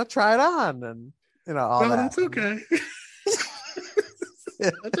like, try it on. And, all that. That's okay.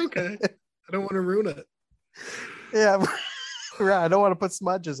 That's okay. I don't want to ruin it. Yeah. Right. I don't want to put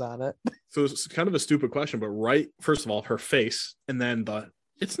smudges on it. So it's kind of a stupid question, but first of all, her face, and then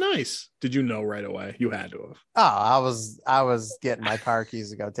it's nice. Did you know right away? You had to have. Oh, I was getting my car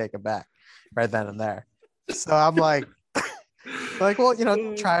keys to go take it back right then and there. So I'm like, well,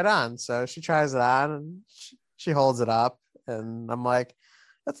 try it on. So she tries it on, and she holds it up, and I'm like,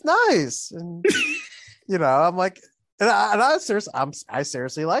 that's nice. And, I'm like, I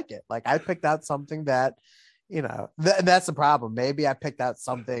seriously like it. Like, I picked out something that, that's the problem. Maybe I picked out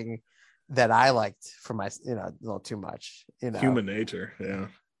something that I liked for my, a little too much, human nature. Yeah.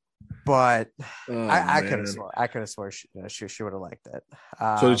 But I could have swore she would have liked it.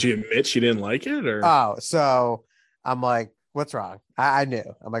 So did she admit she didn't like it, or? Oh, so I'm like, what's wrong? I knew.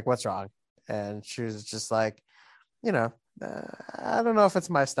 I'm like, what's wrong? And she was just like, I don't know if it's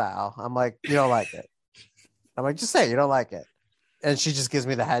my style. I'm like, you don't like it. I'm like, just say you don't like it. And she just gives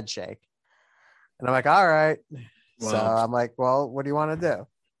me the head shake. And I'm like, all right. Wow. So I'm like, well, what do you want to do?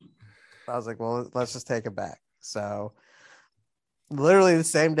 I was like, well, let's just take it back. So literally the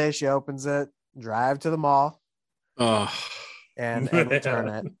same day she opens it, drive to the mall and return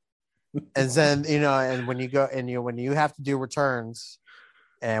it. And then, and when you go and when you have to do returns,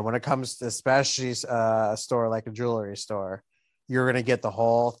 and when it comes to especially a store like a jewelry store, you're going to get the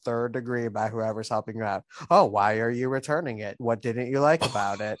whole third degree by whoever's helping you out. Oh, why are you returning it? What didn't you like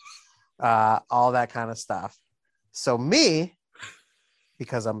about it? All that kind of stuff. So me,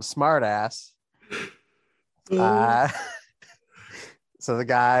 because I'm a smart ass, So the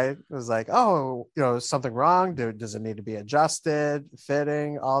guy was like, "Oh, is something wrong? Does it need to be adjusted,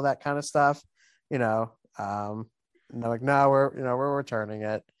 fitting, all that kind of stuff?" You know, and they're like, "No, we're returning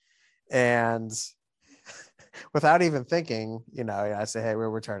it." And without even thinking, I say, "Hey, we're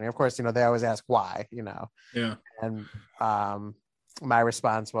returning." Of course, they always ask why, Yeah. And my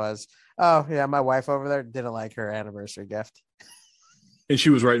response was, "Oh, yeah, my wife over there didn't like her anniversary gift." And she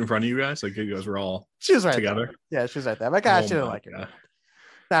was right in front of you guys. Like you guys were all She was right together. there. Yeah, she was right there. I'm like, "Ah, Oh she didn't my like her God. gift.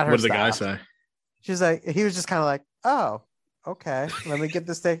 Not her What did the guy style." say? She's like, he was just kind of like, "Oh, okay, let me get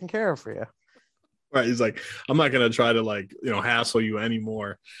this taken care of for you." Right. He's like, I'm not gonna try to hassle you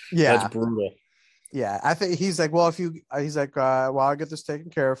anymore. That's Yeah. brutal. Yeah. I think he's like, "Well, he's like, well, I'll get this taken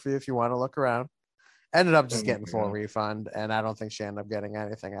care of for you if you want to look around." Ended up just Oh my getting full God. refund. And I don't think she ended up getting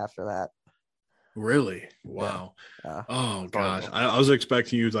anything after that. Really? Yeah. Wow. Oh gosh. Horrible. I was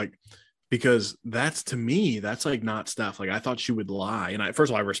expecting you because that's, to me, that's like not Steph. Like I thought she would lie. And first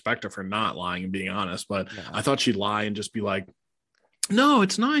of all, I respect her for not lying and being honest, but Yeah. I thought she'd lie and just be like, no,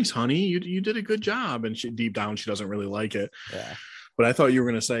 it's nice, honey. You did a good job. And deep down, she doesn't really like it. Yeah. But I thought you were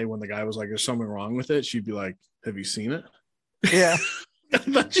going to say, when the guy was like, there's something wrong with it, she'd be like, have you seen it? Yeah. I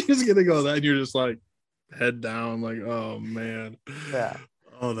thought she was going to go that. And you're just like, head down, like, oh man. Yeah.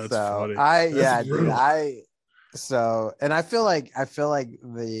 Oh, that's So funny. yeah, dude. Brutal. And I feel like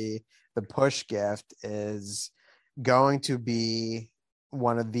the push gift is going to be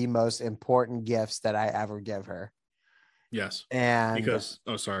one of the most important gifts that I ever give her. Yes. And Because,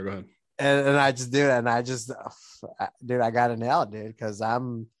 oh, sorry, go ahead. and I just do it, and I just, dude, I gotta nail it, dude, because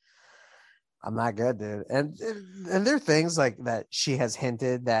I'm not good, dude. And there are things like that she has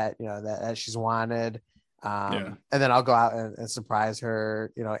hinted that that she's wanted. Yeah. And then I'll go out and surprise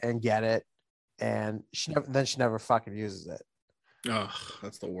her, and get it. And she never fucking uses it. Oh,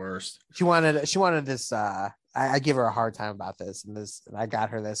 that's the worst. She wanted this. I give her a hard time about this, and I got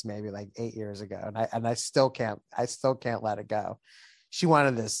her this maybe like 8 years ago, and I still can't let it go. She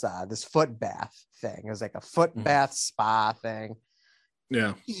wanted this foot bath thing. It was like a foot bath spa thing.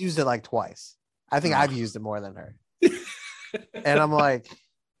 Yeah. She's used it like twice. I think I've used it more than her. And I'm like,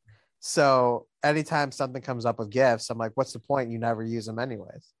 so anytime something comes up with gifts, I'm like, what's the point? You never use them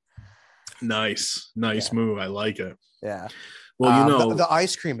anyways. Nice Yeah. move. I like it. Yeah. Well, the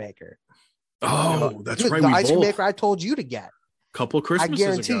ice cream maker. Oh, that's Dude, right. The We ice cream both maker I told you to get. couple Christmases I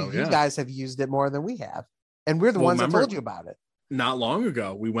guarantee ago. you guys have used it more than we have. And we're the ones that told you about it. Not long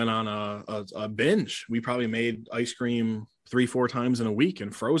ago, we went on a binge. We probably made ice cream 3-4 times in a week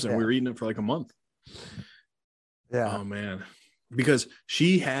and frozen. Yeah. We were eating it for like a month. Yeah. Oh man. Because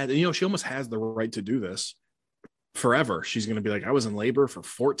she almost has the right to do this forever. She's going to be like, I was in labor for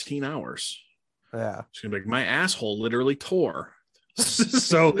 14 hours. Yeah. She's going to be like, my asshole literally tore.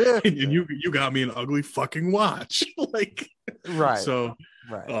 So and you got me an ugly fucking watch. Like, right. So,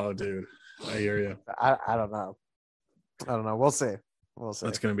 right. Oh, dude, I hear you. I don't know. We'll see.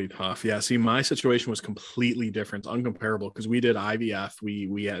 That's going to be tough. Yeah. See, my situation was completely different, uncomparable, because we did IVF.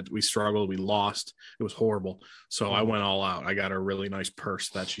 We struggled. We lost. It was horrible. So I went all out. I got a really nice purse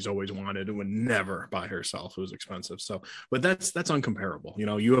that she's always wanted and would never buy herself. It was expensive. So, but that's uncomparable.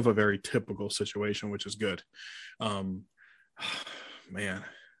 You have a very typical situation, which is good. Man,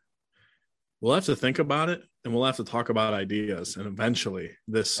 we'll have to think about it, and we'll have to talk about ideas. And eventually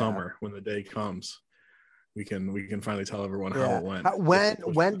this summer, when the day comes, we can finally tell everyone how it went.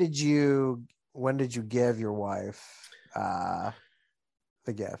 When did you give your wife the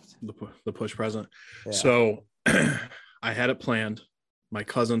gift? The push present. Yeah. So I had it planned. My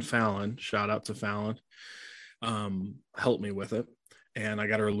cousin Fallon, shout out to Fallon, helped me with it. And I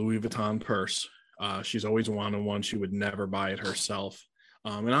got her a Louis Vuitton purse. She's always wanted one. She would never buy it herself.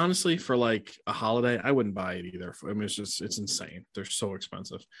 And honestly, for like a holiday, I wouldn't buy it either. I mean, it's insane. They're so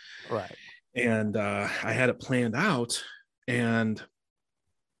expensive. Right. And I had it planned out. And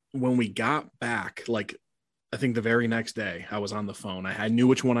when we got back, like, I think the very next day, I was on the phone. I knew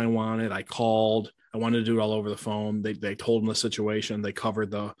which one I wanted. I called. I wanted to do it all over the phone. They told them the situation. They covered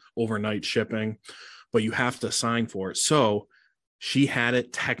the overnight shipping, but you have to sign for it. So she had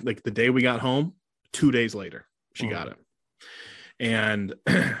it like the day we got home. 2 days later, she got it. And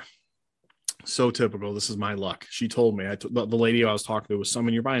so typical. This is my luck. She told me, the lady I was talking to was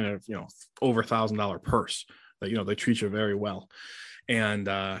someone, you're buying a, over $1,000 purse that, they treat you very well. And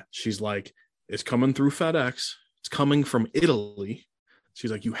she's like, it's coming through FedEx. It's coming from Italy.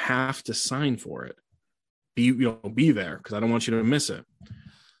 She's like, you have to sign for it. Be there, because I don't want you to miss it.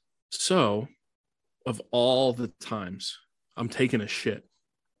 So of all the times, I'm taking a shit.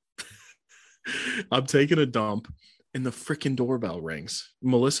 I'm taking a dump, and the freaking doorbell rings.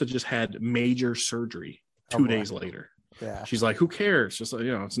 Melissa just had major surgery 2 days later. Yeah. She's like, who cares? Just like,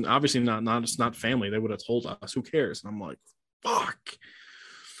 it's obviously it's not family. They would have told us. Who cares? And I'm like, fuck.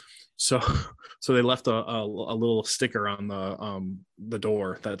 So they left a little sticker on the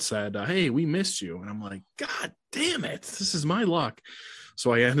door that said, hey, we missed you. And I'm like, God damn it, this is my luck.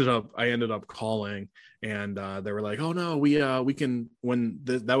 So I ended up calling, and they were like, oh no, we can, when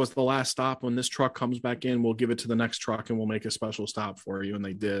that was the last stop, when this truck comes back in, we'll give it to the next truck and we'll make a special stop for you. And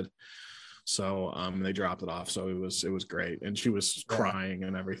they did. So they dropped it off. So it was great. And she was crying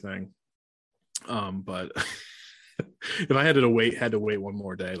and everything. But if I had to wait one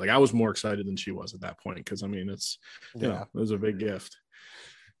more day, like I was more excited than she was at that point. Cause I mean, it's, it was a big gift,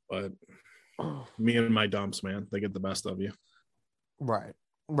 but me and my dumps, man, they get the best of you. Right.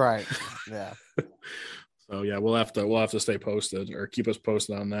 Yeah. So yeah, we'll have to stay posted, or keep us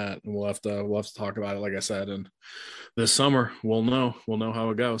posted on that. And we'll have to talk about it. Like I said, and this summer we'll know how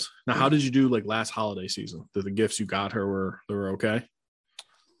it goes. Now, how did you do like last holiday season? Did the gifts you got her were okay?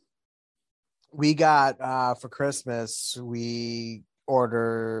 We got for Christmas, we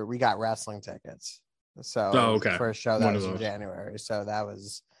got wrestling tickets. So okay. For a show that was in January. So that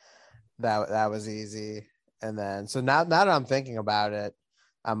was easy. And then so now that I'm thinking about it,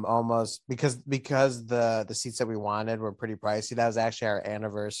 I'm almost, because the seats that we wanted were pretty pricey. That was actually our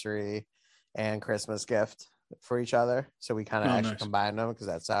anniversary and Christmas gift for each other. So we kind of combined them, because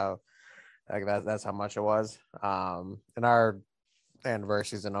that's how much it was. And our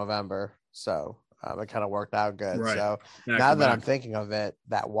anniversary's in November. So it kind of worked out good. Right. So now that I'm thinking of it,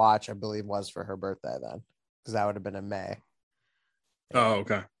 that watch, I believe, was for her birthday then, because that would have been in May. Oh,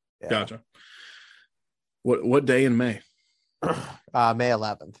 okay. Yeah. Gotcha. What day in May? May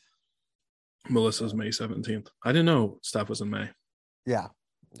 11th. Melissa's May 17th. I didn't know Steph was in May. Yeah.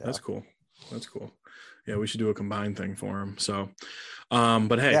 That's cool. Yeah, we should do a combined thing for him. So,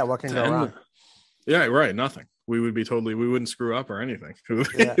 but hey, yeah, what can go wrong? Yeah, right. Nothing. We wouldn't screw up or anything.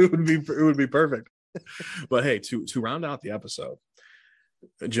 It would be perfect. But hey, to round out the episode,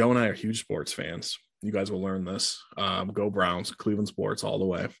 Joe and I are huge sports fans. You guys will learn this. Go Browns, Cleveland sports all the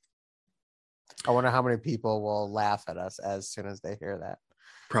way. I wonder how many people will laugh at us as soon as they hear that.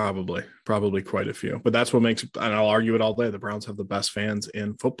 Probably quite a few. But that's what makes, and I'll argue it all day, the Browns have the best fans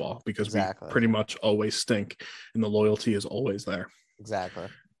in football, because we pretty much always stink, and the loyalty is always there. Exactly.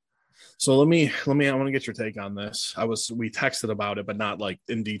 So let me I want to get your take on this. We texted about it, but not like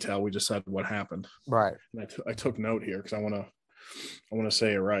in detail. We just said what happened. Right. And I took note here because I want to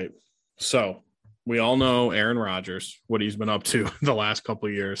say it right. So we all know Aaron Rodgers, what he's been up to the last couple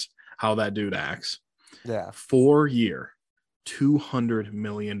of years, how that dude acts. Yeah. 4-year, $200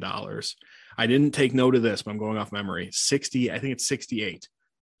 million. I didn't take note of this, but I'm going off memory. 60, I think it's 68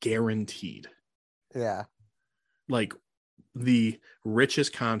 guaranteed. Yeah. Like the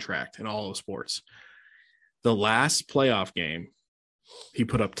richest contract in all of sports. The last playoff game, he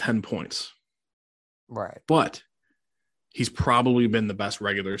put up 10 points. Right. But he's probably been the best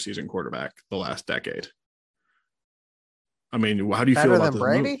regular season quarterback the last decade. I mean, how do you feel about this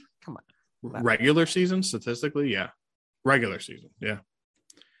Brady? move? Come on. Regular season, statistically, yeah. Regular season, yeah.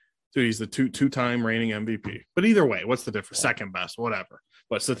 Dude, he's the two-time reigning MVP. But either way, what's the difference? Second best, whatever.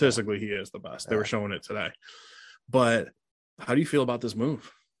 But statistically, he is the best. They were showing it today. But how do you feel about this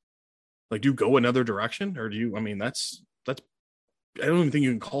move? Like, do you go another direction, or do you? I mean, that's. I don't even think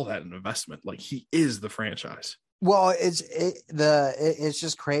you can call that an investment. Like, he is the franchise. Well, it's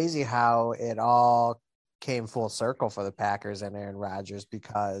just crazy how it all came full circle for the Packers and Aaron Rodgers,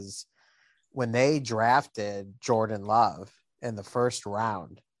 because when they drafted Jordan Love in the first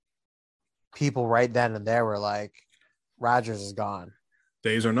round, people right then and there were like, Rodgers is gone.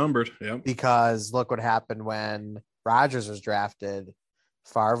 Days are numbered. Yeah. Because look what happened when Rodgers was drafted.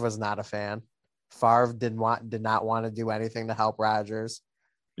 Favre was not a fan. Favre did not want to do anything to help Rodgers.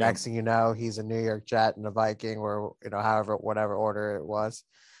 Yep. Next thing you know, he's a New York Jet and a Viking, or whatever order it was.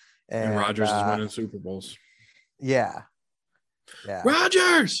 And Rodgers is winning Super Bowls. Yeah.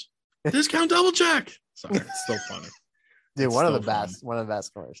 Rodgers, discount double check. Sorry, it's still funny. Dude, it's one of the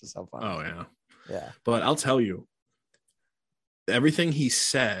best commercials. So funny. Oh yeah. Yeah. But I'll tell you, everything he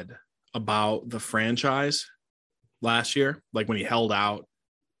said about the franchise last year, like when he held out.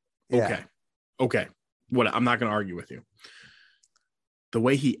 Okay. What? I'm not going to argue with you. The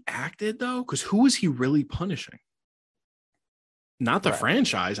way he acted, though, because who was he really punishing? Not the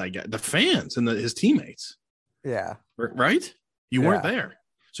franchise, I get. The fans and his teammates. Yeah. Right? You weren't there.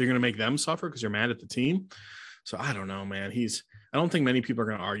 So you're going to make them suffer because you're mad at the team? So I don't know, man. I don't think many people are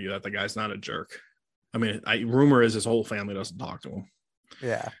going to argue that the guy's not a jerk. I mean, rumor is his whole family doesn't talk to him.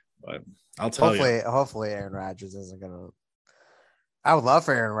 Yeah. But I'll tell you. Hopefully Aaron Rodgers isn't going to I would love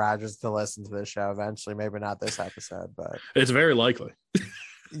for Aaron Rodgers to listen to this show eventually. Maybe not this episode, but It's very likely.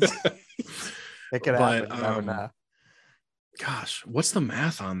 it could happen. You never know. Gosh, what's the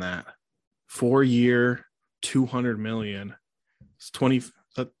math on that? 4-year, $200 million. It's 20.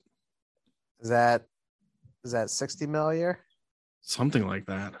 Is that 60 mil a year? Something like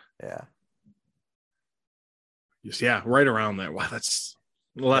that. Yeah. Yes, yeah, right around there. Wow, that's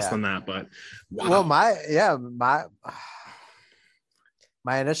less than that, but wow. Well,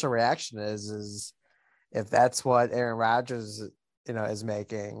 my initial reaction is if that's what Aaron Rodgers, is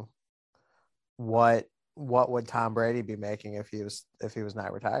making, what would Tom Brady be making if he was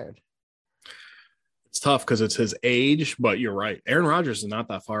not retired? It's tough because it's his age, but you're right. Aaron Rodgers is not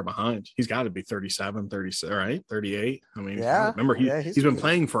that far behind. He's got to be 37, 36, right? 38. I mean, remember he's been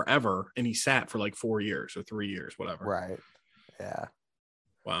playing forever, and he sat for like 4 years or 3 years, whatever. Right. Yeah.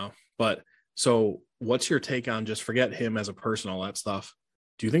 Wow. But so what's your take on just forget him as a person, all that stuff?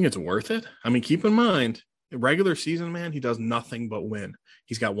 Do you think it's worth it? I mean, keep in mind, regular season, man, he does nothing but win.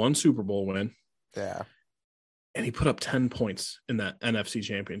 He's got 1 Super Bowl win. Yeah. And he put up 10 points in that NFC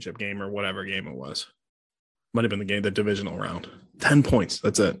Championship game or whatever game it was. Might have been the divisional round. 10 points.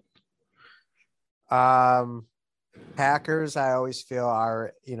 That's it. Packers, I always feel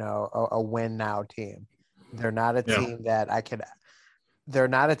are, a win now team. They're not a team that I could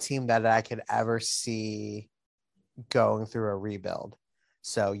ever see going through a rebuild.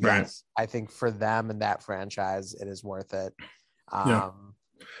 So yes, right. I think for them and that franchise, it is worth it.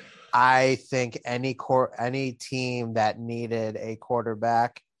 I think any team that needed a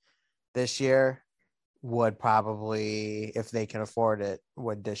quarterback this year would probably, if they can afford it,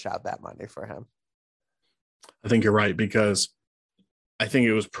 would dish out that money for him. I think you're right, because I think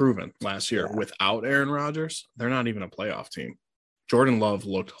it was proven last year without Aaron Rodgers, they're not even a playoff team. Jordan Love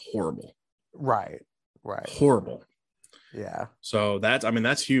looked horrible. Right. Horrible. Yeah. So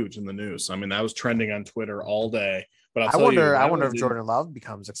that's huge in the news. I mean, that was trending on Twitter all day. But I wonder if Jordan Love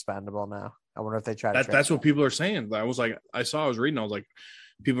becomes expendable now. I wonder if they try to. That's what people are saying. I was reading. I was like,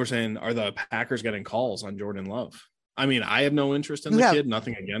 people are saying, are the Packers getting calls on Jordan Love? I mean, I have no interest in the kid.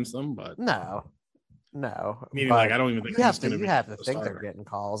 Nothing against them, but no. Meaning, I don't even think you have to think they're getting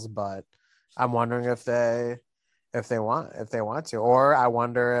calls, but I'm wondering if they want to, or I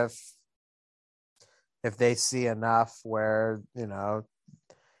wonder if they see enough where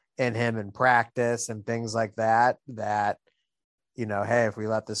in him in practice and things like that, hey, if we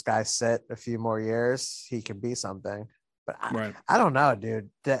let this guy sit a few more years, he can be something. But I don't know,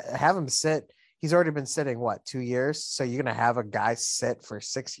 dude. To have him sit, he's already been sitting 2 years. So you're gonna have a guy sit for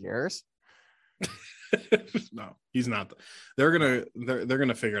 6 years? No, he's not. They're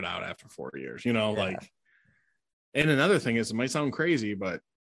gonna figure it out after 4 years. And another thing is, it might sound crazy, but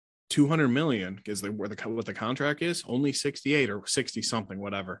 $200 million is what the contract is. Only 68 or 60 something,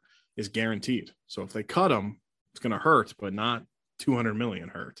 whatever, is guaranteed. So if they cut him, it's going to hurt, but not $200 million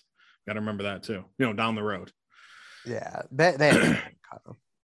hurt. Got to remember that too. Down the road. Yeah, they cut him.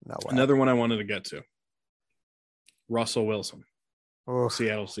 No way. Another one I wanted to get to. Russell Wilson, Oof.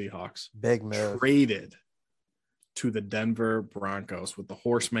 Seattle Seahawks, big move, traded to the Denver Broncos with the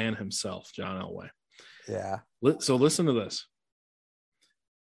horseman himself, John Elway. Yeah. So listen to this.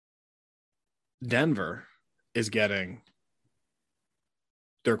 Denver is getting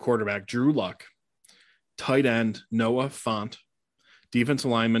their quarterback, Drew Luck, tight end, Noah Fant, defensive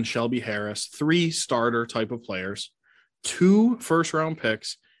lineman, Shelby Harris, 3 starter type of players, 2 first-round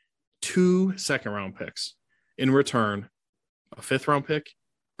picks, 2 second-round picks. In return, a 4th-round pick,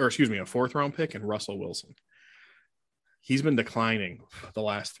 and Russell Wilson. He's been declining the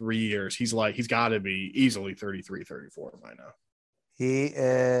last 3 years. He's got to be easily 33, 34 by now. He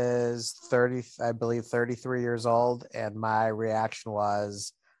is 33 years old, and my reaction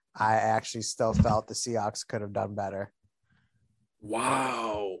was I actually still felt the Seahawks could have done better.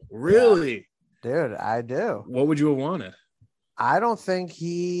 Wow. Really? Yeah. Dude, I do. What would you have wanted? I don't think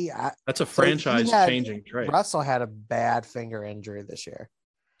that's a franchise-changing trade. Russell had a bad finger injury this year.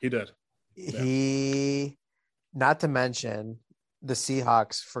 He did. He, not to mention the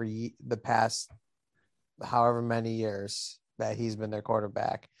Seahawks for the past however many years that he's been their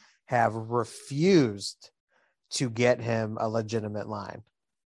quarterback, have refused to get him a legitimate line.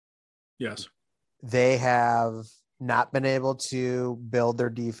 Yes. They have not been able to build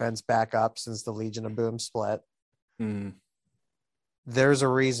their defense back up since the Legion of Boom split. Mm. There's a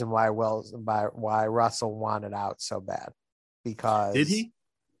reason why Russell wanted out so bad. Because did he?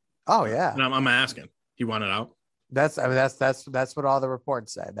 Oh yeah. And I'm asking. He wanted out. That's what all the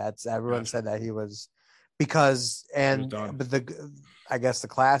reports say. Everyone said that he was. But I guess the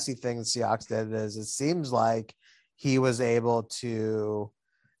classy thing the Seahawks did is it seems like he was able to,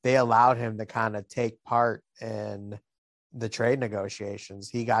 they allowed him to kind of take part in the trade negotiations.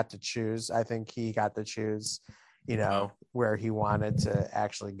 He got to choose. I think he got to choose, where he wanted to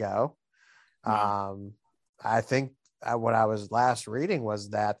actually go. Wow. I think what I was last reading was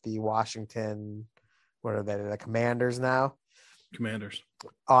that the Washington, what are they, the Commanders now? Commanders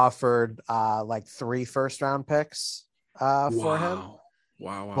offered like 3 first-round picks for him.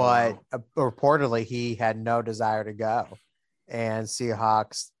 But reportedly he had no desire to go. And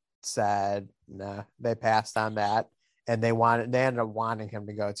Seahawks said, nah, they passed on that. And they ended up wanting him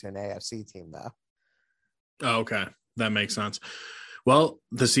to go to an AFC team though. Oh, okay. That makes sense. Well,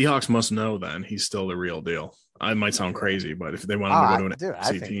 the Seahawks must know then he's still the real deal. I might sound crazy, but if they want him to go to an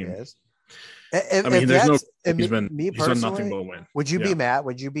AFC team, he's done nothing but win. Would you be mad?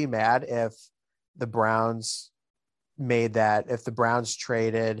 Would you be mad if the Browns made that? If the Browns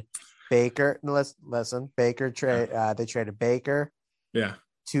traded Baker, listen, Baker they traded Baker,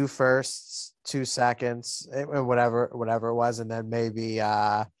 2 firsts, 2 seconds, whatever it was, and then maybe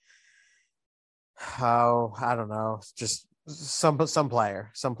I don't know, just some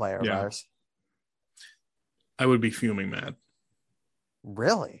player of ours. I would be fuming mad.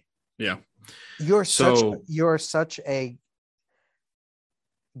 Really? Yeah. You're such a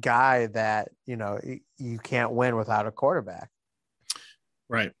guy that, you can't win without a quarterback.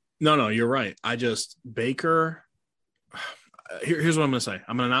 Right. No, you're right. Baker. Here's what I'm going to say.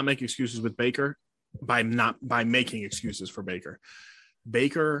 I'm going to not make excuses with Baker by making excuses for Baker.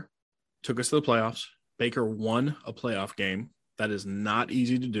 Baker took us to the playoffs. Baker won a playoff game. That is not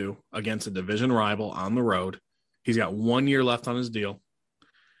easy to do against a division rival on the road. He's got 1 year left on his deal.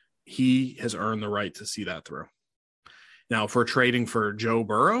 He has earned the right to see that through. Now, if we're trading for Joe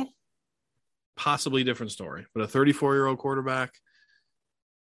Burrow, possibly a different story. But a 34-year-old quarterback,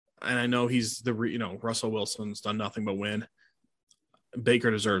 and I know he's Russell Wilson's done nothing but win.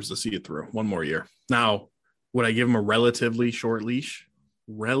 Baker deserves to see it through 1 more year. Now, would I give him a relatively short leash?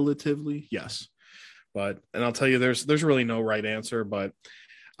 Relatively, yes. And I'll tell you, there's really no right answer, but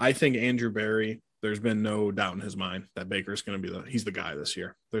I think Andrew Berry, there's been no doubt in his mind that Baker's going to be he's the guy this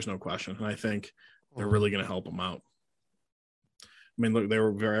year. There's no question. And I think they're really going to help him out. I mean, look, they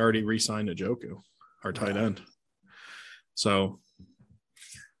were already re-signed Njoku, our tight end. So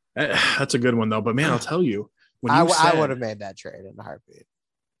that's a good one though. But man, I'll tell you, I would have made that trade in a heartbeat.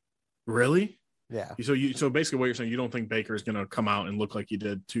 Really? Yeah. So basically what you're saying, you don't think Baker is going to come out and look like he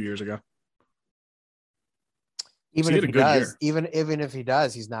did 2 years ago? Even if he does, even if he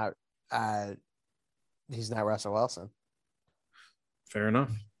does, he's not Russell Wilson. Fair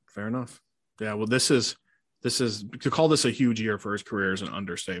enough. Yeah. Well, this is to call this a huge year for his career is an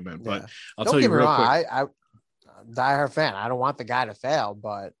understatement, but I'll tell you real quick. I'm a diehard fan. I don't want the guy to fail,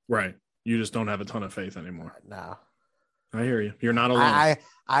 but right. You just don't have a ton of faith anymore. No. I hear you. You're not alone.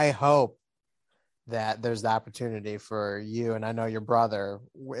 I hope that there's the opportunity for you. And I know your brother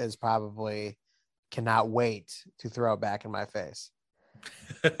is probably cannot wait to throw it back in my face.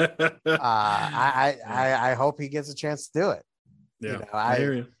 I hope he gets a chance to do it. Yeah, I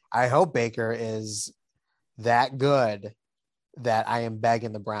hear you. I hope Baker is that good that I am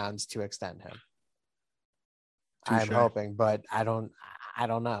begging the Browns to extend him. I'm hoping, but I don't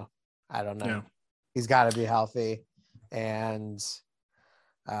know. Yeah. He's got to be healthy, and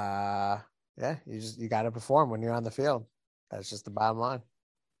you got to perform when you're on the field. That's just the bottom line.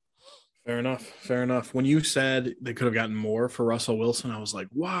 Fair enough. When you said they could have gotten more for Russell Wilson, I was like,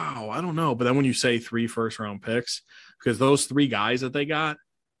 wow, I don't know. But then when you say 3 first-round picks, because those 3 guys that they got,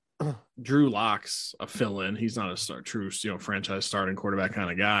 Drew Lock's a fill-in. He's not a true, franchise starting quarterback kind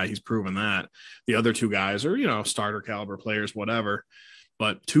of guy. He's proven that. The other 2 guys are, starter caliber players, whatever.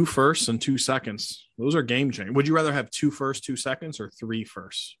 But 2 firsts and 2 seconds, those are game changing. Would you rather have 2 firsts, 2 seconds, or 3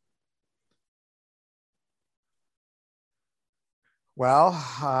 firsts? Well,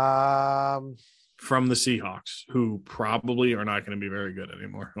 from the Seahawks, who probably are not going to be very good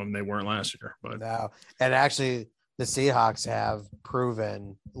anymore. They weren't last year, but no. And actually, the Seahawks have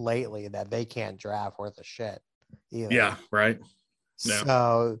proven lately that they can't draft worth a shit either. Yeah, right.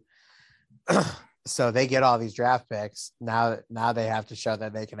 Yeah. So they get all these draft picks. Now they have to show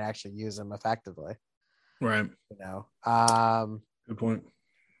that they can actually use them effectively. Right. Good point.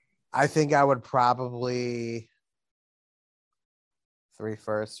 I think I would probably 3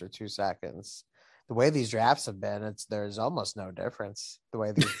 firsts or 2 seconds. The way these drafts have been, there's almost no difference. The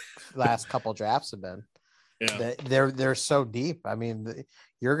way these last couple drafts have been, they're so deep. I mean,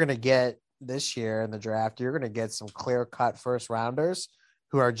 you're going to get this year in the draft, you're going to get some clear-cut first rounders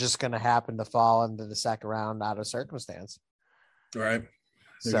who are just going to happen to fall into the second round out of circumstance. Right.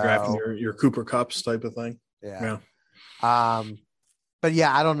 You're drafting your Cooper Kupps type of thing. Yeah. But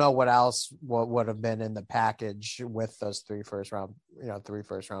yeah, I don't know what else would have been in the package with those three first round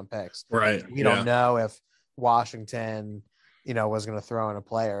picks. Right. We don't know if Washington, was going to throw in a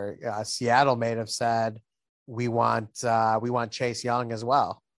player. Seattle may have said, we want Chase Young as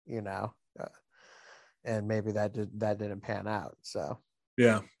well, and maybe that didn't pan out. So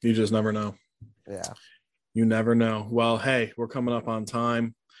yeah, you just never know. Yeah, you never know. Well, hey, we're coming up on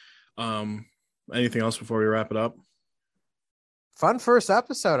time. Anything else before we wrap it up? Fun first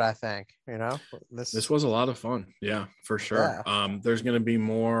episode, I think. This was a lot of fun. Yeah, for sure. Yeah. There's going to be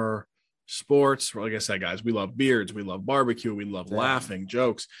more sports. Like I said, guys, we love beards, we love barbecue, we love laughing,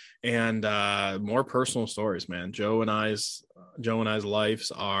 jokes, and more personal stories, man. Joe and I's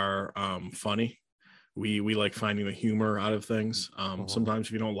lives are funny. We like finding the humor out of things. Sometimes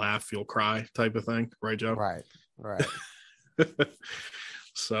if you don't laugh, you'll cry, type of thing, right, Joe? Right.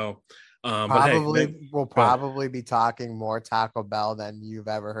 So we'll probably be talking more Taco Bell than you've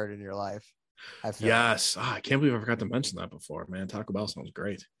ever heard in your life. Yes. I can't believe I forgot to mention that before, man. Taco Bell sounds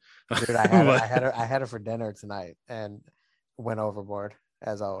great. Dude, I had it for dinner tonight and went overboard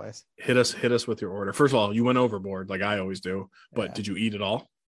as always. Hit us with your order. First of all, you went overboard like I always do, but did you eat it all?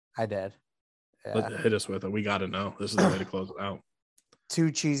 I did. Yeah. Hit us with it. We got to know. This is the way to close it out.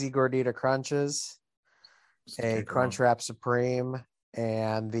 2 cheesy gordita crunches, a Crunchwrap Supreme,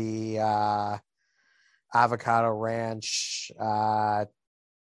 and the avocado ranch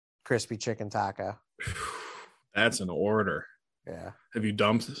crispy chicken taco. That's an order. Yeah. Have you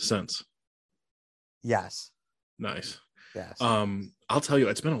dumped since? Yes. Nice. Yes. I'll tell you,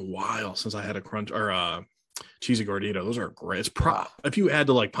 it's been a while since I had a crunch or cheesy gordita. Those are great. If you had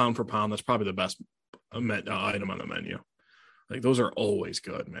to like pound for pound, that's probably the best item on the menu. Like those are always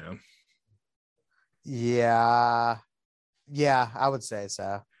good, man. Yeah, I would say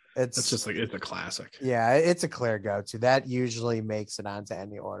so. It's just like it's a classic. Yeah, it's a clear go-to. That usually makes it onto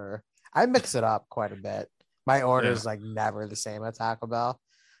any order. I mix it up quite a bit. My order is like never the same at Taco Bell,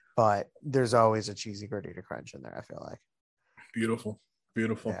 but there's always a cheesy gordita crunch in there, I feel like. Beautiful.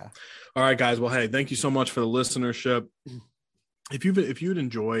 Yeah. All right, guys. Well, hey, thank you so much for the listenership. If you'd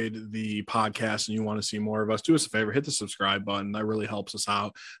enjoyed the podcast and you want to see more of us, do us a favor, hit the subscribe button. That really helps us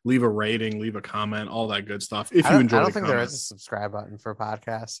out. Leave a rating, leave a comment, all that good stuff. If you enjoy, I don't think there is a subscribe button for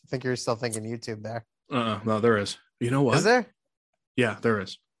podcasts. I think you're still thinking YouTube there. No, there is. You know what? Is there? Yeah, there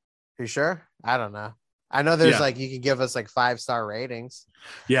is. Are you sure? I don't know. I know there's you can give us like 5-star ratings.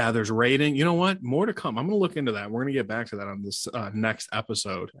 Yeah, there's rating. You know what? More to come. I'm going to look into that. We're going to get back to that on this next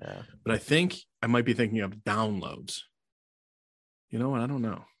episode. Yeah. But I think I might be thinking of downloads. You know what? I don't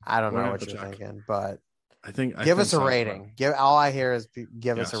know. I don't know what you're thinking, but I think give us a rating. All I hear is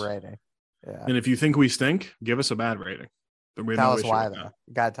give us a rating. Yeah. And if you think we stink, give us a bad rating. Tell us why, though.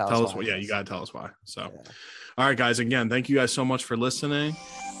 You gotta tell us why. Yeah, you gotta tell us why. So, all right, guys. Again, thank you guys so much for listening.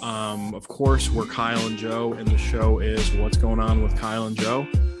 Of course, we're Kyle and Joe, and the show is What's Going On with Kyle and Joe.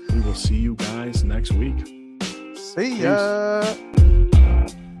 We will see you guys next week. See ya. Peace.